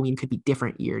like Halloween could be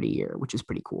different year to year, which is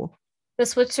pretty cool. The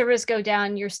Switch servers go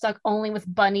down, you're stuck only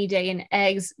with Bunny Day and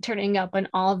eggs turning up on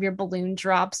all of your balloon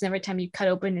drops and every time you cut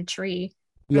open a tree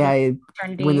for the Yeah, when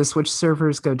the eternity. Switch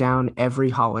servers go down, every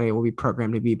holiday will be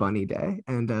programmed to be Bunny Day,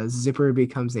 and Zipper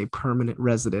becomes a permanent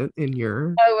resident in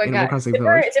your Oh my Animal god. Crossing Zipper,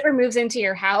 village. Zipper moves into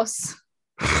your house.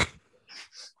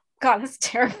 God, that's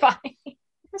terrifying.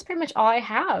 That's pretty much all I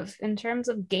have in terms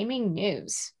of gaming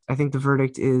news. I think the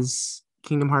verdict is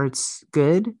Kingdom Hearts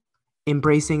good,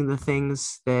 embracing the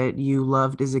things that you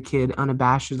loved as a kid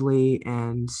unabashedly,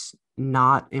 and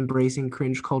not embracing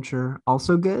cringe culture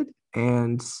also good.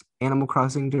 And Animal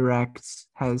Crossing Direct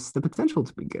has the potential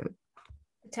to be good.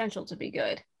 Potential to be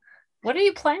good. What are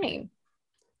you playing?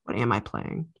 What am I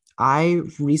playing? I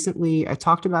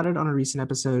talked about it on a recent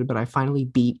episode, but I finally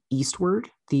beat Eastward,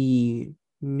 the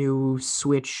new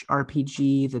Switch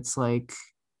RPG that's like,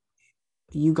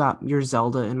 you got your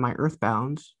Zelda in my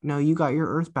Earthbound. No, you got your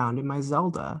Earthbound in my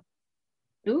Zelda.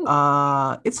 Ooh.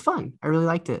 It's fun. I really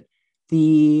liked it.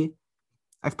 The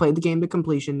I've played the game to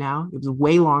completion now. It was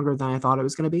way longer than I thought it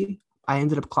was going to be. I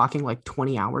ended up clocking like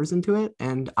 20 hours into it,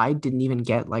 and I didn't even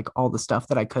get like all the stuff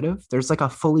that I could have. There's like a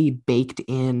fully baked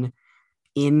in-game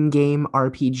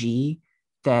RPG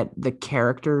that the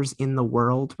characters in the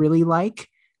world really like,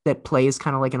 that plays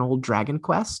kind of like an old Dragon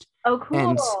Quest. Oh,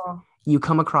 And cool. you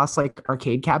come across like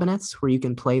arcade cabinets where you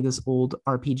can play this old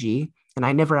RPG. And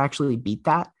I never actually beat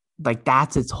that. Like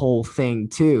that's its whole thing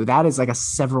too. That is like a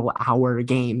several hour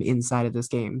game inside of this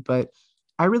game. But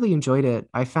I really enjoyed it.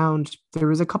 I found there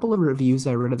was a couple of reviews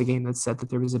I read of the game that said that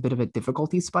there was a bit of a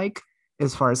difficulty spike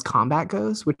as far as combat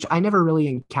goes, which I never really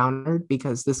encountered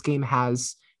because this game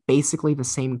has basically the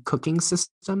same cooking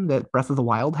system that Breath of the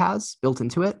Wild has built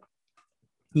into it.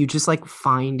 You just like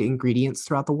find ingredients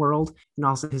throughout the world. And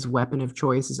also his weapon of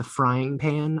choice is a frying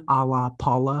pan a la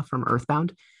Paula from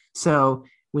Earthbound. So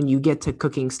when you get to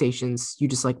cooking stations, you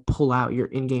just like pull out your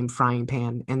in-game frying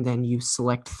pan and then you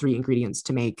select 3 ingredients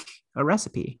to make a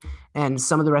recipe. And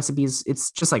some of the recipes,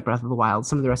 it's just like Breath of the Wild.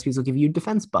 Some of the recipes will give you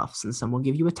defense buffs and some will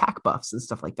give you attack buffs and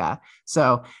stuff like that.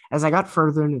 So as I got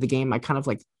further into the game, I kind of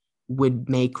like would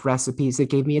make recipes that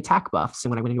gave me attack buffs. And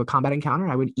when I went into a combat encounter,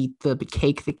 I would eat the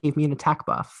cake that gave me an attack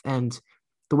buff. And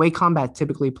the way combat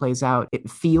typically plays out, it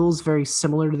feels very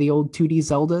similar to the old 2D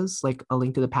Zeldas, like A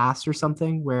Link to the Past or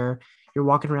something, where you're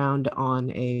walking around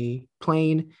on a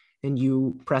plane and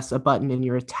you press a button and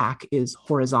your attack is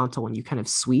horizontal and you kind of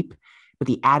sweep. But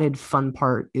the added fun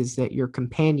part is that your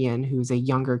companion, who's a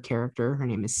younger character, her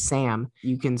name is Sam,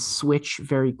 you can switch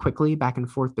very quickly back and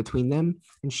forth between them.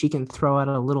 And she can throw out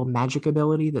a little magic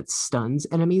ability that stuns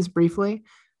enemies briefly,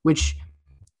 which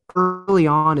early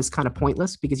on is kind of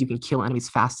pointless because you can kill enemies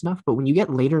fast enough. But when you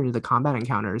get later into the combat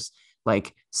encounters,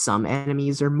 like some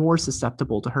enemies are more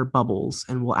susceptible to her bubbles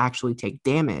and will actually take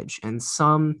damage. And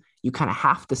some you kind of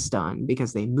have to stun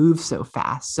because they move so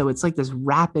fast. So it's like this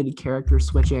rapid character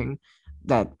switching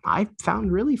that I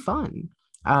found really fun.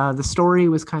 The story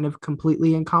was kind of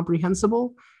completely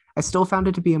incomprehensible. I still found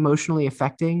it to be emotionally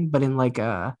affecting, but in like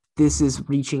a this is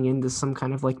reaching into some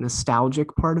kind of like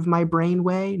nostalgic part of my brain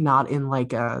way, not in like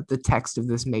the text of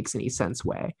this makes any sense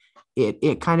way.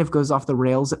 It kind of goes off the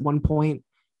rails at one point,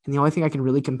 and the only thing I can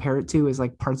really compare it to is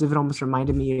like parts of it almost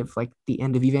reminded me of like the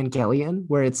end of Evangelion,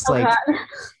 where it's Oh, like, God.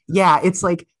 yeah, it's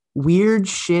like weird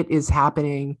shit is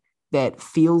happening that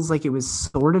feels like it was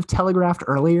sort of telegraphed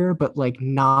earlier, but like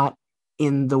not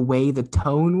in the way the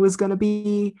tone was going to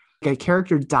be. Like a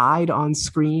character died on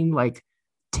screen like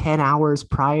 10 hours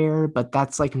prior, but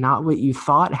that's like not what you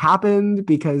thought happened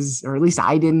because, or at least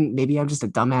I didn't. Maybe I'm just a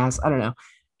dumbass. I don't know.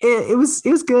 It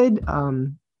was good.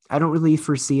 I don't really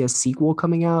foresee a sequel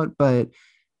coming out, but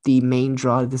the main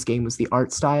draw of this game was the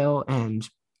art style. And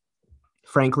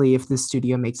frankly, if this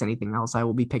studio makes anything else, I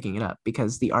will be picking it up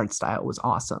because the art style was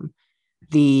awesome.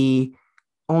 The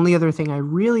only other thing I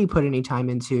really put any time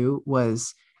into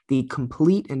was the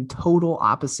complete and total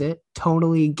opposite,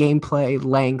 tonally, gameplay,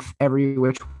 length, every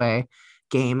which way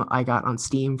game I got on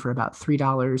Steam for about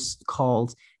 $3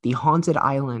 called The Haunted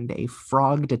Island, a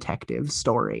Frog Detective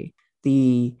story.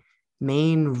 The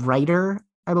main writer,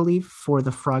 I believe, for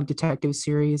the Frog Detective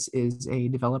series is a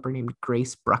developer named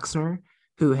Grace Bruxner,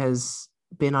 who has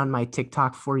been on my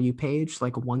TikTok For You page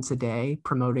like once a day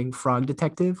promoting Frog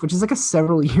Detective, which is like a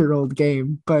several-year-old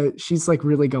game, but she's like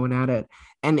really going at it.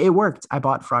 And it worked. I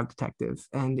bought Frog Detective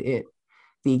and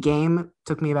the game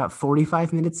took me about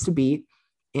 45 minutes to beat.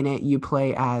 In it, you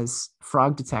play as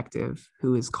Frog Detective,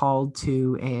 who is called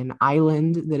to an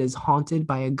island that is haunted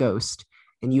by a ghost,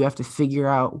 and you have to figure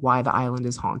out why the island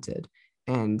is haunted.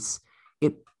 And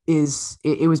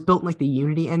it was built in like the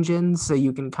Unity engine, so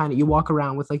you can you walk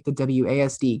around with like the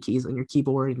WASD keys on your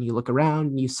keyboard, and you look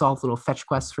around and you solve little fetch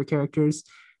quests for characters.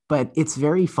 But it's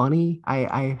very funny.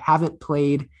 I haven't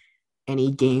played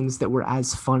any games that were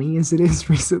as funny as it is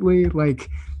recently. Like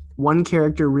one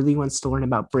character really wants to learn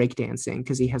about breakdancing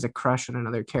because he has a crush on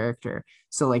another character.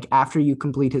 So like after you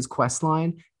complete his quest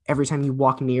line, every time you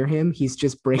walk near him, he's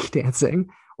just breakdancing.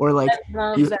 Or like I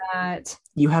love that.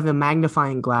 You have a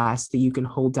magnifying glass that you can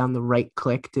hold down the right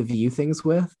click to view things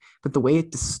with, but the way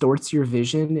it distorts your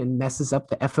vision and messes up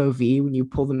the FOV when you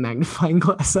pull the magnifying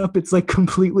glass up, it's like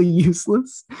completely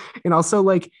useless. And also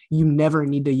like you never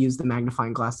need to use the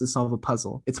magnifying glass to solve a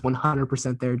puzzle. It's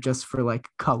 100% there just for like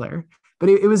color. But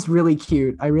it was really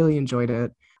cute. I really enjoyed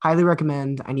it. Highly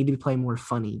recommend. I need to play more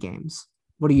funny games.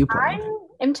 What are you playing?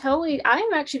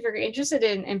 I'm actually very interested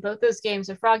in both those games,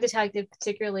 of Frog Detective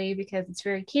particularly because it's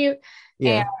very cute.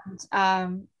 Yeah.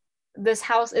 And in this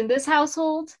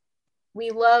household, we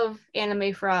love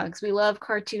anime frogs. We love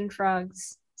cartoon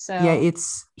frogs. So Yeah,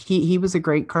 it's he was a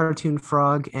great cartoon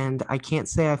frog, and I can't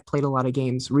say I've played a lot of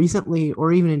games recently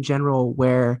or even in general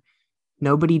where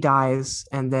nobody dies,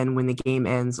 and then when the game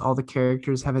ends, all the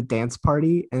characters have a dance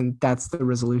party, and that's the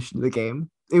resolution of the game.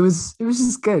 It was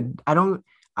just good.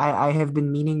 I have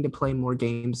been meaning to play more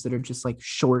games that are just like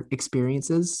short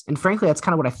experiences. And frankly, that's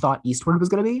kind of what I thought Eastward was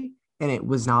gonna be, and it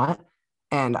was not.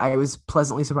 And I was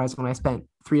pleasantly surprised when I spent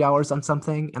 $3 on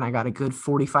something and I got a good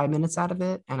 45 minutes out of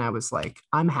it. And I was like,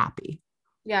 I'm happy.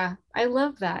 yeah, I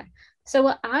love that. So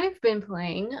what I've been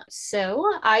playing, so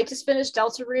I just finished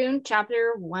Deltarune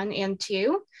Chapter 1 and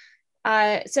 2.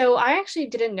 So I actually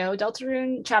didn't know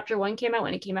Deltarune Chapter 1 came out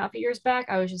when it came out a few years back.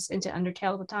 I was just into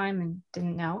Undertale at the time and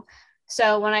didn't know.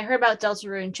 So when I heard about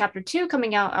Deltarune Chapter 2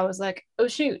 coming out, I was like, oh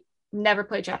shoot, never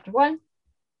played Chapter 1.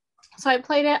 So I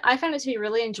played it. I found it to be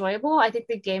really enjoyable. I think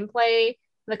the gameplay,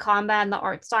 the combat, and the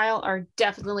art style are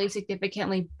definitely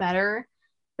significantly better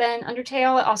than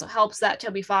Undertale. It also helps that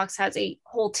Toby Fox has a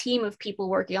whole team of people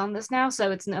working on this now.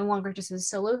 So it's no longer just a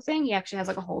solo thing. He actually has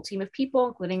like a whole team of people,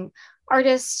 including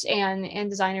artists and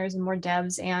designers and more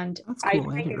devs. And That's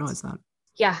cool. I didn't realize that.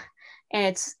 Yeah.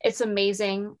 And it's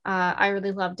amazing. I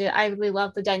really loved it. I really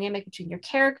love the dynamic between your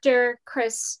character,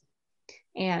 Chris,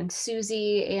 and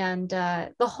Susie, and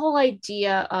the whole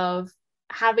idea of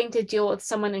having to deal with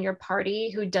someone in your party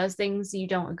who does things you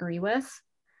don't agree with,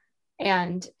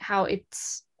 and how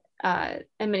it's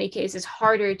in many cases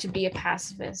harder to be a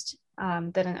pacifist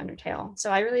than an Undertale.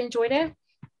 So I really enjoyed it.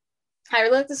 I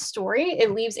really like the story.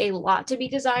 It leaves a lot to be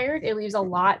desired. It leaves a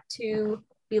lot to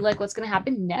be like, what's going to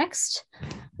happen next?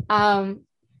 Some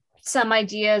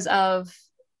ideas of,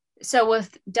 so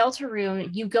with Deltarune,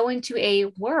 you go into a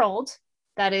world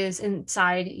that is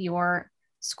inside your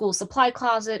school supply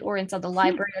closet or inside the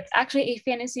library. It's actually a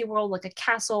fantasy world, like a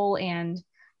castle and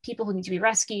people who need to be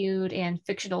rescued and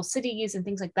fictional cities and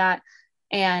things like that.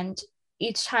 And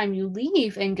each time you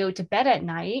leave and go to bed at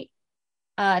night,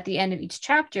 at the end of each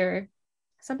chapter,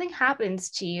 something happens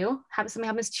to you. Something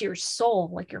happens to your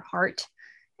soul, like your heart,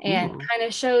 and kind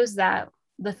of shows that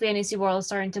the fantasy world is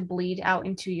starting to bleed out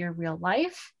into your real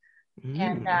life.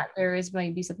 And that there is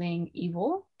maybe something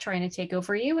evil trying to take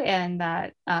over you, and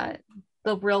that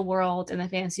the real world and the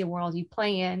fantasy world you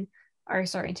play in are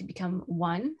starting to become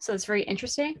one. So it's very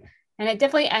interesting. And it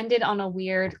definitely ended on a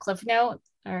weird a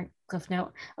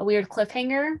weird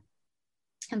cliffhanger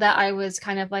that I was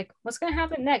kind of like, what's going to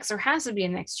happen next? There has to be a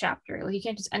next chapter. Like, you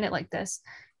can't just end it like this.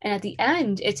 And at the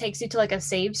end, it takes you to like a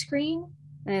save screen,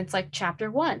 and it's like chapter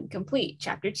 1 complete,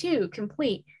 chapter 2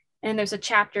 complete. And there's a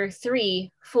chapter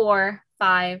 3, 4,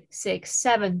 5, 6,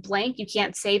 7 blank. You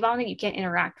can't save on it. You can't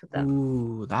interact with them.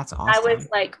 Ooh, that's awesome. I was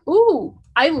like, ooh,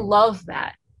 I love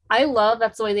that. I love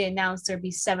that's the way they announced there'd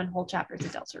be 7 whole chapters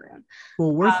of Deltarune.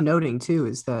 Well, worth noting too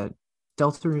is that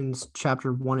Deltarune's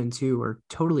chapter 1 and 2 are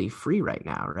totally free right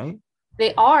now, right?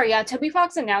 They are, yeah. Toby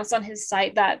Fox announced on his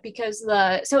site that because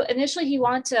so initially he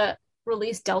wanted to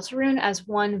release Deltarune as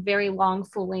one very long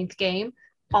full-length game,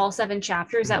 all 7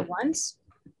 chapters at once.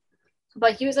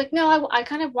 But he was like, no, I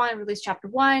kind of want to release chapter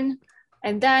 1.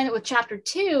 And then with chapter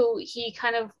 2, he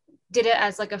kind of did it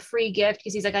as like a free gift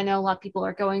because he's like, I know a lot of people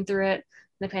are going through it in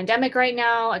the pandemic right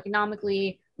now,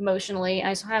 economically, emotionally.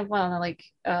 I just kind of want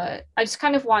to I just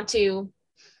kind of want to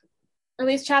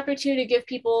release chapter 2 to give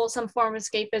people some form of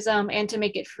escapism and to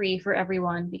make it free for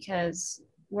everyone because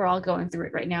we're all going through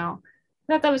it right now.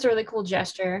 I thought that was a really cool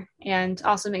gesture, and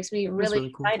also makes me really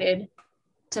excited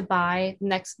to buy the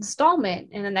next installment,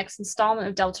 and the next installment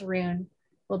of Deltarune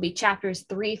will be chapters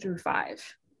 3 through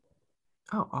 5.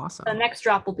 Oh, awesome. The next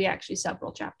drop will be actually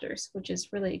several chapters, which is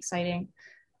really exciting.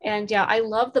 And yeah, I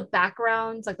love the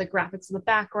backgrounds, like the graphics of the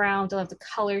background. I love the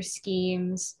color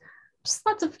schemes. Just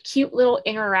lots of cute little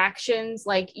interactions.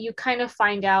 Like you kind of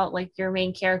find out like your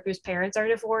main character's parents are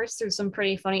divorced through some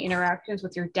pretty funny interactions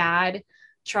with your dad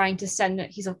trying to send,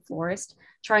 he's a florist,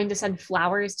 trying to send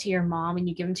flowers to your mom, and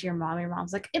you give them to your mom. Your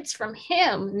mom's like, it's from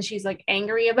him. And she's like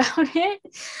angry about it.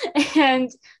 And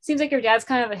seems like your dad's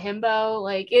kind of a himbo.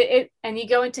 Like and you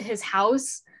go into his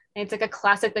house and it's like a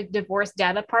classic like divorced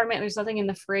dad apartment. There's nothing in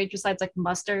the fridge besides like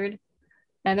mustard.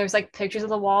 And there's like pictures of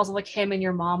the walls of like him and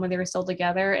your mom when they were still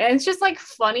together. And it's just like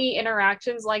funny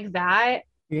interactions like that.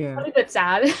 Yeah. A bit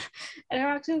sad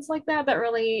interactions like that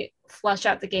really flesh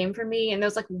out the game for me. And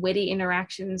those like witty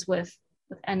interactions with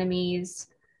enemies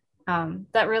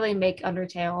that really make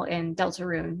Undertale and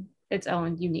Deltarune its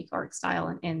own unique art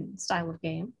style and style of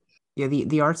game. Yeah,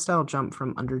 the art style jump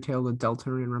from Undertale to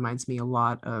Deltarune reminds me a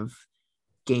lot of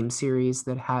game series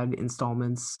that had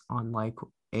installments on like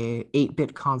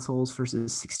 8-bit consoles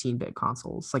versus 16-bit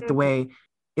consoles. Like the way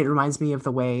it reminds me of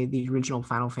the way the original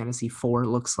Final Fantasy IV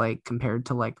looks like compared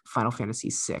to like Final Fantasy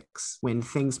VI. When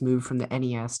things moved from the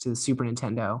NES to the Super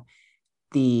Nintendo,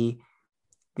 the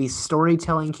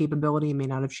storytelling capability may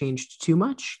not have changed too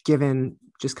much, given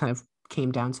just kind of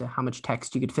came down to how much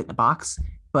text you could fit in a box,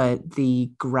 but the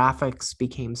graphics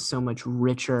became so much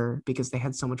richer because they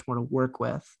had so much more to work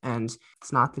with. And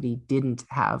it's not that he didn't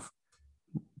have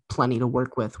plenty to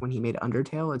work with when he made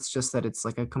Undertale. It's just that it's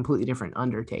like a completely different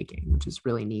undertaking, which is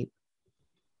really neat.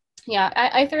 Yeah,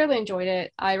 I thoroughly enjoyed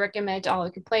it. I recommend all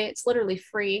who can play it. It's literally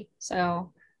free,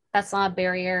 so that's not a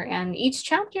barrier. And each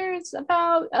chapter is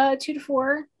about 2 to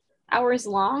 4 hours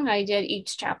long. I did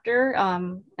each chapter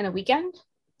in a weekend,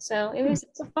 so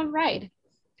it's a fun ride.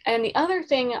 And the other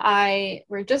thing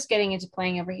we're just getting into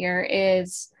playing over here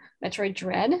is Metroid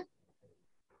Dread.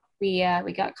 We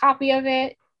got a copy of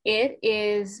it. It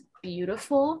is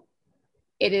beautiful.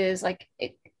 It is like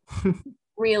it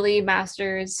really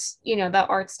masters, that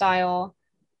art style.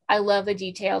 I love the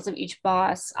details of each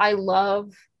boss. I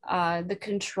love the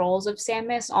controls of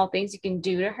Samus, all things you can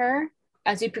do to her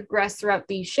as you progress throughout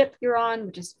the ship you're on,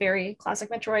 which is very classic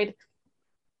Metroid.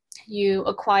 You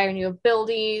acquire new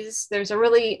abilities. There's a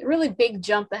really, really big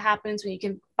jump that happens when you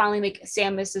can finally make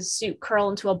Samus's suit curl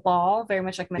into a ball, very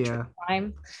much like Metroid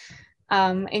Prime.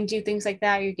 And do things like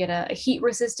that. You get a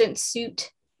heat-resistant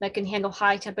suit that can handle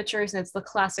high temperatures, and it's the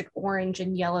classic orange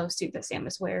and yellow suit that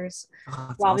Samus wears.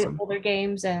 While awesome. The older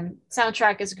games, and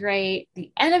soundtrack is great.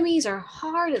 The enemies are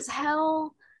hard as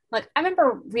hell. Like I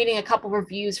remember reading a couple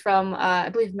reviews from I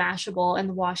believe Mashable and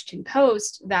the Washington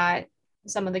Post that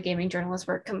some of the gaming journalists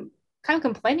were kind of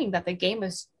complaining that the game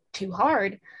is too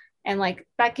hard, and like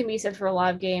that can be said for a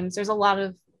lot of games. There's a lot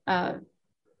of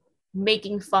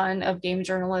making fun of game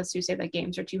journalists who say that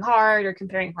games are too hard, or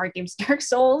comparing hard games to Dark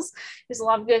Souls. There's a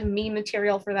lot of good meme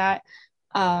material for that.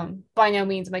 By no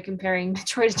means am I comparing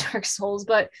Metroid to Dark Souls,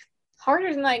 but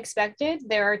harder than I expected.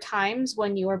 There are times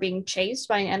when you are being chased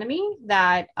by an enemy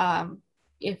that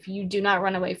if you do not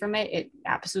run away from it, it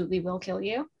absolutely will kill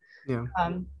you. Yeah.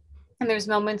 And there's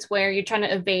moments where you're trying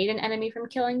to evade an enemy from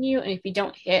killing you, and if you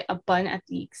don't hit a button at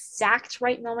the exact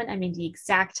right moment, I mean the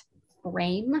exact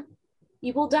frame,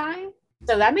 you will die.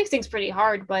 So that makes things pretty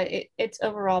hard, but it's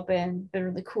overall been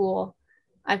really cool.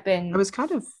 I was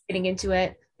kind of getting into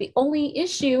it. The only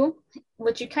issue,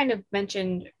 which you kind of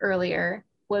mentioned earlier,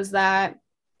 was that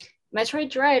Metroid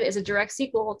Dread is a direct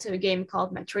sequel to a game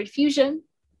called Metroid Fusion,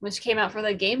 which came out for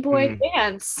the Game Boy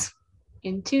Advance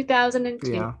in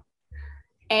 2002. Yeah.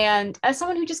 And as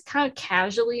someone who just kind of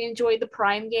casually enjoyed the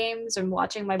Prime games and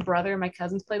watching my brother and my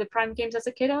cousins play the Prime games as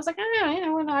a kid, I was like,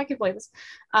 I could play this.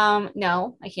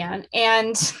 No, I can't.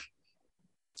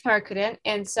 Or I couldn't.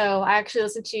 And so I actually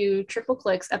listened to Triple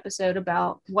Click's episode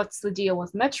about what's the deal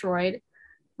with Metroid,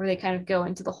 where they kind of go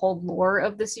into the whole lore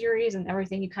of the series and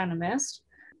everything you kind of missed.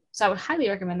 So I would highly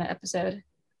recommend that episode.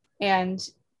 And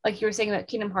like you were saying about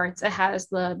Kingdom Hearts, it has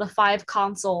the 5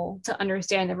 console to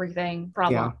understand everything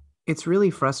problem. Yeah. It's really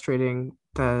frustrating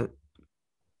that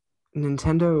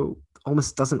Nintendo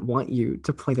almost doesn't want you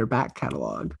to play their back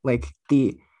catalog. Like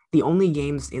the only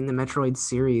games in the Metroid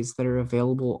series that are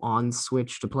available on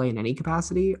Switch to play in any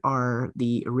capacity are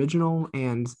the original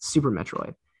and Super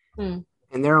Metroid. And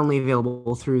they're only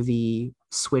available through the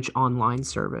Switch Online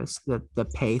service, the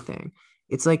pay thing.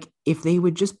 It's like if they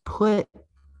would just put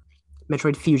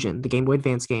Metroid Fusion, the Game Boy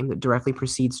Advance game that directly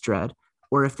precedes Dread,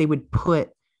 or if they would put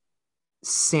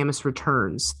Samus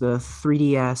Returns, the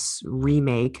 3DS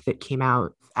remake that came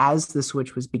out as the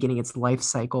Switch was beginning its life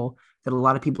cycle, that a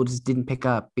lot of people just didn't pick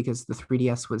up because the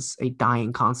 3DS was a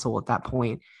dying console at that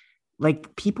point.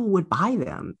 Like, people would buy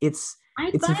them. It's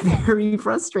very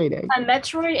frustrating. A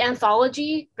Metroid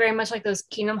anthology, very much like those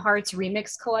Kingdom Hearts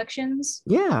remix collections.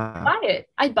 Yeah. Buy it.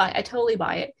 I totally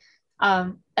buy it.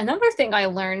 Another thing I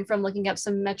learned from looking up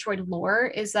some Metroid lore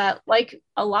is that, like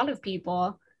a lot of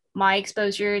people, my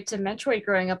exposure to Metroid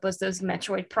growing up was those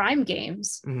Metroid Prime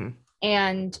games. Mm-hmm.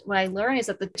 And what I learned is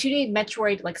that the 2D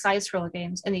Metroid like side scroller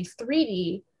games and the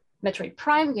 3D Metroid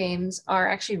Prime games are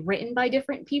actually written by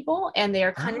different people, and they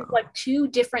are kind of like two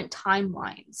different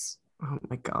timelines. Oh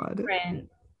my god. Different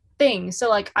things. So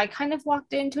like I kind of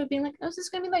walked into it being like, oh, is this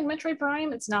gonna be like Metroid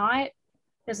Prime? It's not. It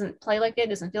doesn't play like it,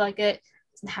 doesn't feel like it,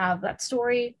 doesn't have that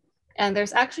story. And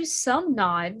there's actually some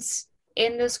nods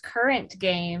in this current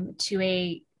game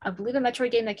to I believe a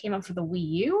Metroid game that came out for the Wii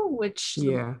U, which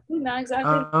not exactly.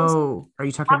 Are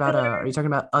you talking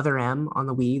about Other M on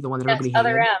the Wii, the one that everybody hated?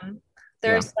 Other M.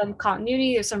 There's some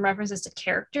continuity. There's some references to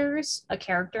characters. A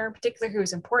character in particular who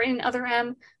is important in Other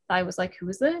M. I was like, who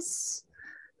is this?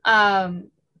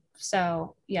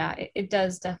 So yeah, it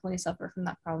does definitely suffer from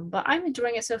that problem. But I'm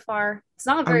enjoying it so far. It's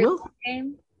not a very long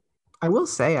game. I will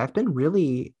say I've been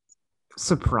really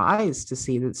surprised to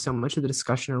see that so much of the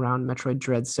discussion around Metroid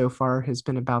Dread so far has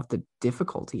been about the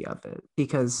difficulty of it,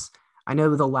 because I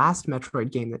know the last Metroid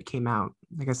game that came out,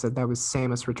 like I said, that was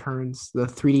Samus Returns, the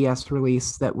 3DS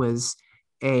release that was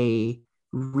a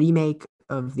remake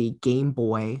of the Game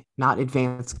Boy, not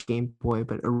Advanced Game Boy,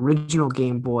 but original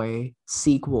Game Boy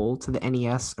sequel to the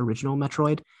NES original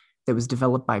Metroid that was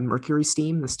developed by Mercury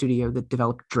Steam, the studio that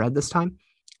developed Dread this time.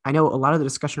 I know a lot of the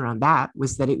discussion around that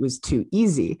was that it was too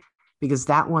easy, because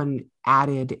that one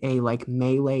added a like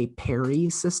melee parry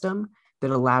system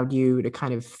that allowed you to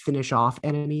kind of finish off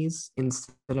enemies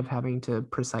instead of having to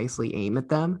precisely aim at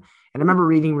them. And I remember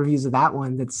reading reviews of that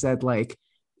one that said like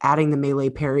adding the melee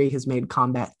parry has made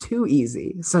combat too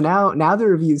easy. So now the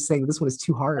reviews saying this one is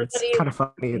too hard. It's kind of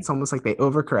funny. It's almost like they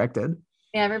overcorrected.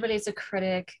 Yeah, everybody's a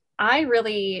critic. I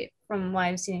really, from what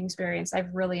I've seen experience,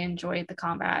 I've really enjoyed the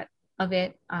combat of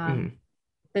it.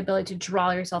 The ability to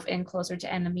draw yourself in closer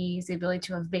to enemies, the ability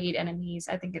to evade enemies.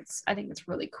 I think it's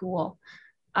really cool.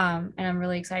 And I'm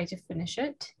really excited to finish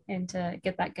it and to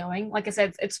get that going. Like I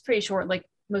said, it's pretty short. Like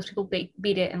most people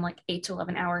beat it in like 8 to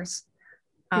 11 hours.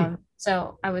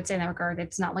 So I would say in that regard,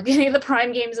 it's not like any of the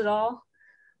Prime games at all.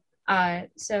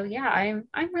 So yeah,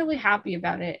 I'm really happy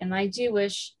about it. And I do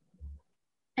wish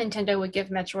Nintendo would give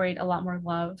Metroid a lot more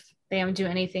love. They haven't do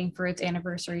anything for its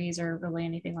anniversaries or really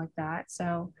anything like that.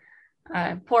 So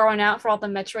pour one out for all the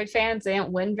Metroid fans. They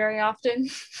don't win very often.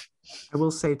 I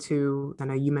will say too, I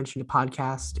know you mentioned a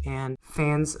podcast, and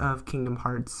fans of Kingdom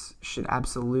Hearts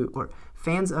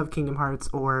fans of Kingdom Hearts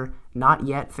or not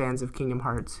yet fans of Kingdom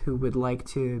Hearts who would like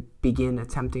to begin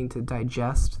attempting to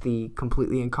digest the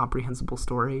completely incomprehensible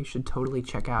story should totally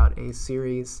check out a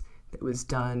series that was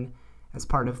done as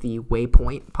part of the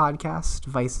Waypoint podcast,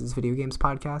 Vice's video games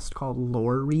podcast, called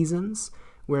Lore Reasons,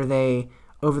 where they,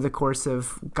 over the course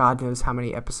of God knows how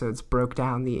many episodes, broke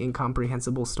down the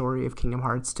incomprehensible story of Kingdom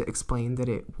Hearts to explain that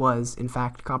it was, in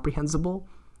fact, comprehensible.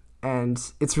 And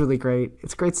it's really great.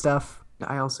 It's great stuff.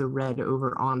 I also read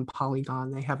over on Polygon,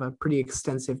 they have a pretty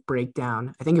extensive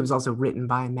breakdown. I think it was also written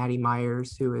by Maddie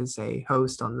Myers, who is a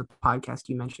host on the podcast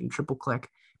you mentioned, Triple Click.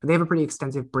 But they have a pretty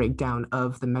extensive breakdown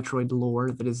of the Metroid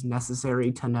lore that is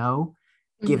necessary to know,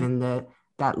 given that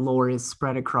that lore is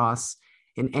spread across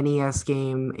an NES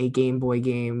game, a Game Boy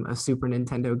game, a Super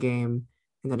Nintendo game,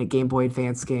 and then a Game Boy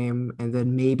Advance game, and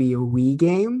then maybe a Wii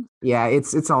game. Yeah,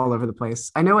 it's all over the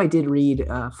place. I know I did read,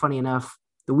 funny enough,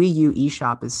 the Wii U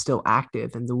eShop is still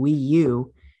active, and the Wii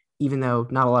U, even though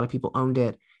not a lot of people owned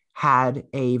it, had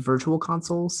a virtual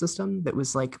console system that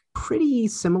was like pretty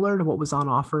similar to what was on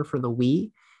offer for the Wii.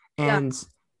 And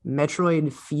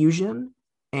Metroid Fusion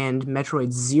and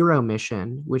Metroid Zero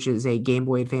Mission, which is a Game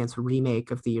Boy Advance remake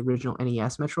of the original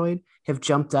NES Metroid, have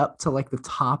jumped up to like the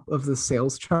top of the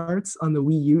sales charts on the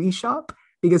Wii U eShop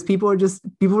because people were just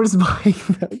buying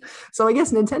them. So I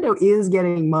guess Nintendo is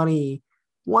getting money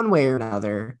one way or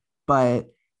another,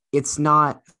 but it's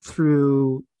not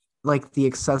through like the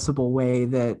accessible way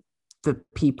that the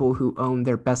people who own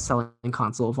their best-selling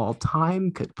console of all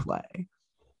time could play.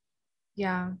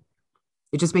 Yeah.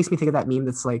 It just makes me think of that meme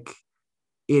that's like,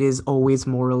 it is always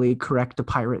morally correct to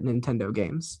pirate Nintendo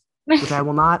games, which I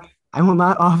will not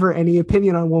offer any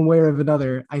opinion on one way or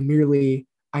another. I merely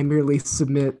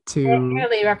submit to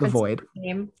the void.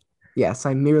 Yes,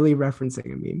 I'm merely referencing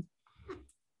a meme.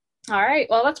 All right.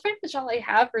 Well, that's pretty much all I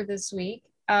have for this week.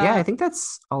 Yeah, I think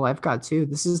that's all I've got too.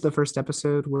 This is the first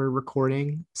episode we're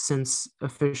recording since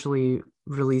officially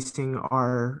releasing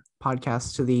our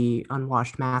podcast to the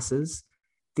unwashed masses.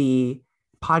 The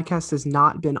podcast has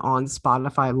not been on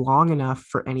Spotify long enough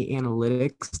for any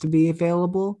analytics to be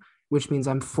available, which means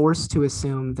I'm forced to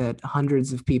assume that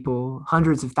hundreds of people,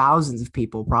 hundreds of thousands of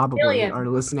people probably are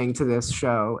listening to this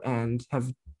show and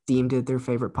have deemed it their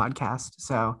favorite podcast.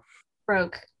 So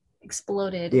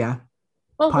exploded. Yeah.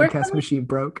 Well, podcast machine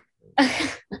broke.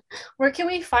 Where can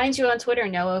we find you on Twitter,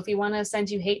 Noah, if we want to send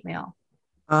you hate mail?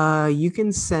 You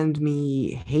can send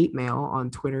me hate mail on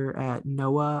Twitter at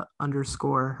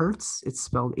Noah_Hertz. It's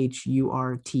spelled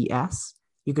HURTS.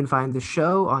 You can find the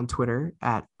show on Twitter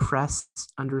at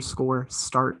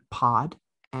press_start_pod.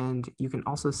 And you can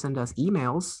also send us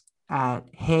emails at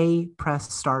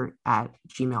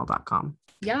heypressstart@gmail.com.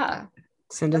 Yeah.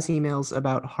 Send us emails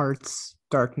about hearts,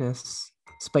 darkness,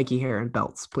 spiky hair, and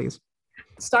belts, please.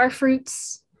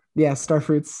 Starfruits. Yeah,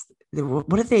 starfruits.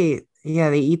 What if they...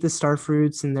 Yeah, they eat the star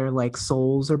fruits and their like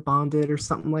souls are bonded or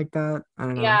something like that. I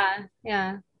don't know.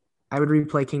 Yeah. I would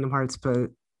replay Kingdom Hearts, but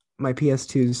my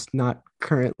PS2's not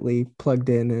currently plugged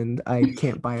in and I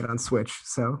can't buy it on Switch.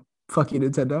 So fuck you,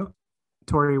 Nintendo.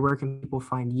 Tori, where can people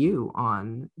find you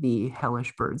on the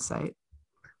Hellish Bird site?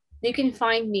 You can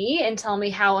find me and tell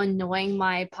me how annoying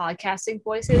my podcasting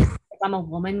voice is if I'm a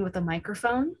woman with a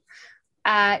microphone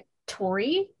at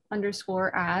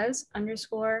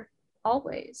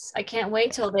Tori_as_always. I can't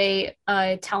wait till they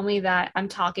tell me that I'm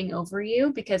talking over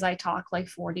you because I talk like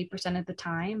 40% of the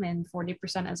time and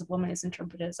 40% as a woman is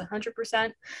interpreted as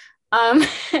 100%.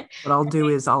 What I'll do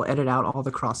is I'll edit out all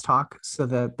the crosstalk so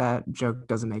that joke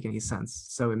doesn't make any sense.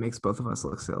 So it makes both of us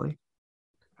look silly.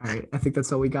 All right, I think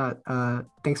that's all we got.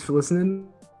 Thanks for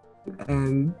listening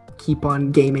and keep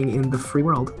on gaming in the free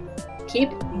world.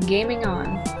 Keep gaming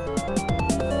on.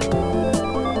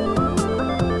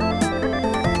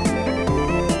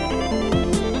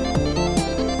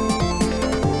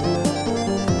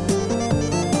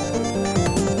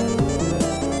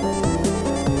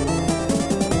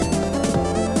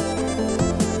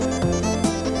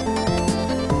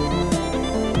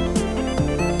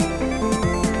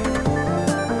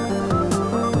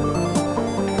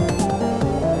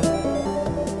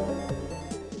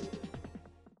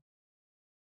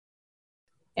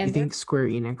 Do you think Square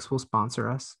Enix will sponsor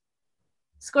us?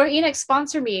 Square Enix,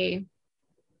 sponsor me.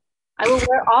 I will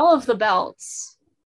wear all of the belts.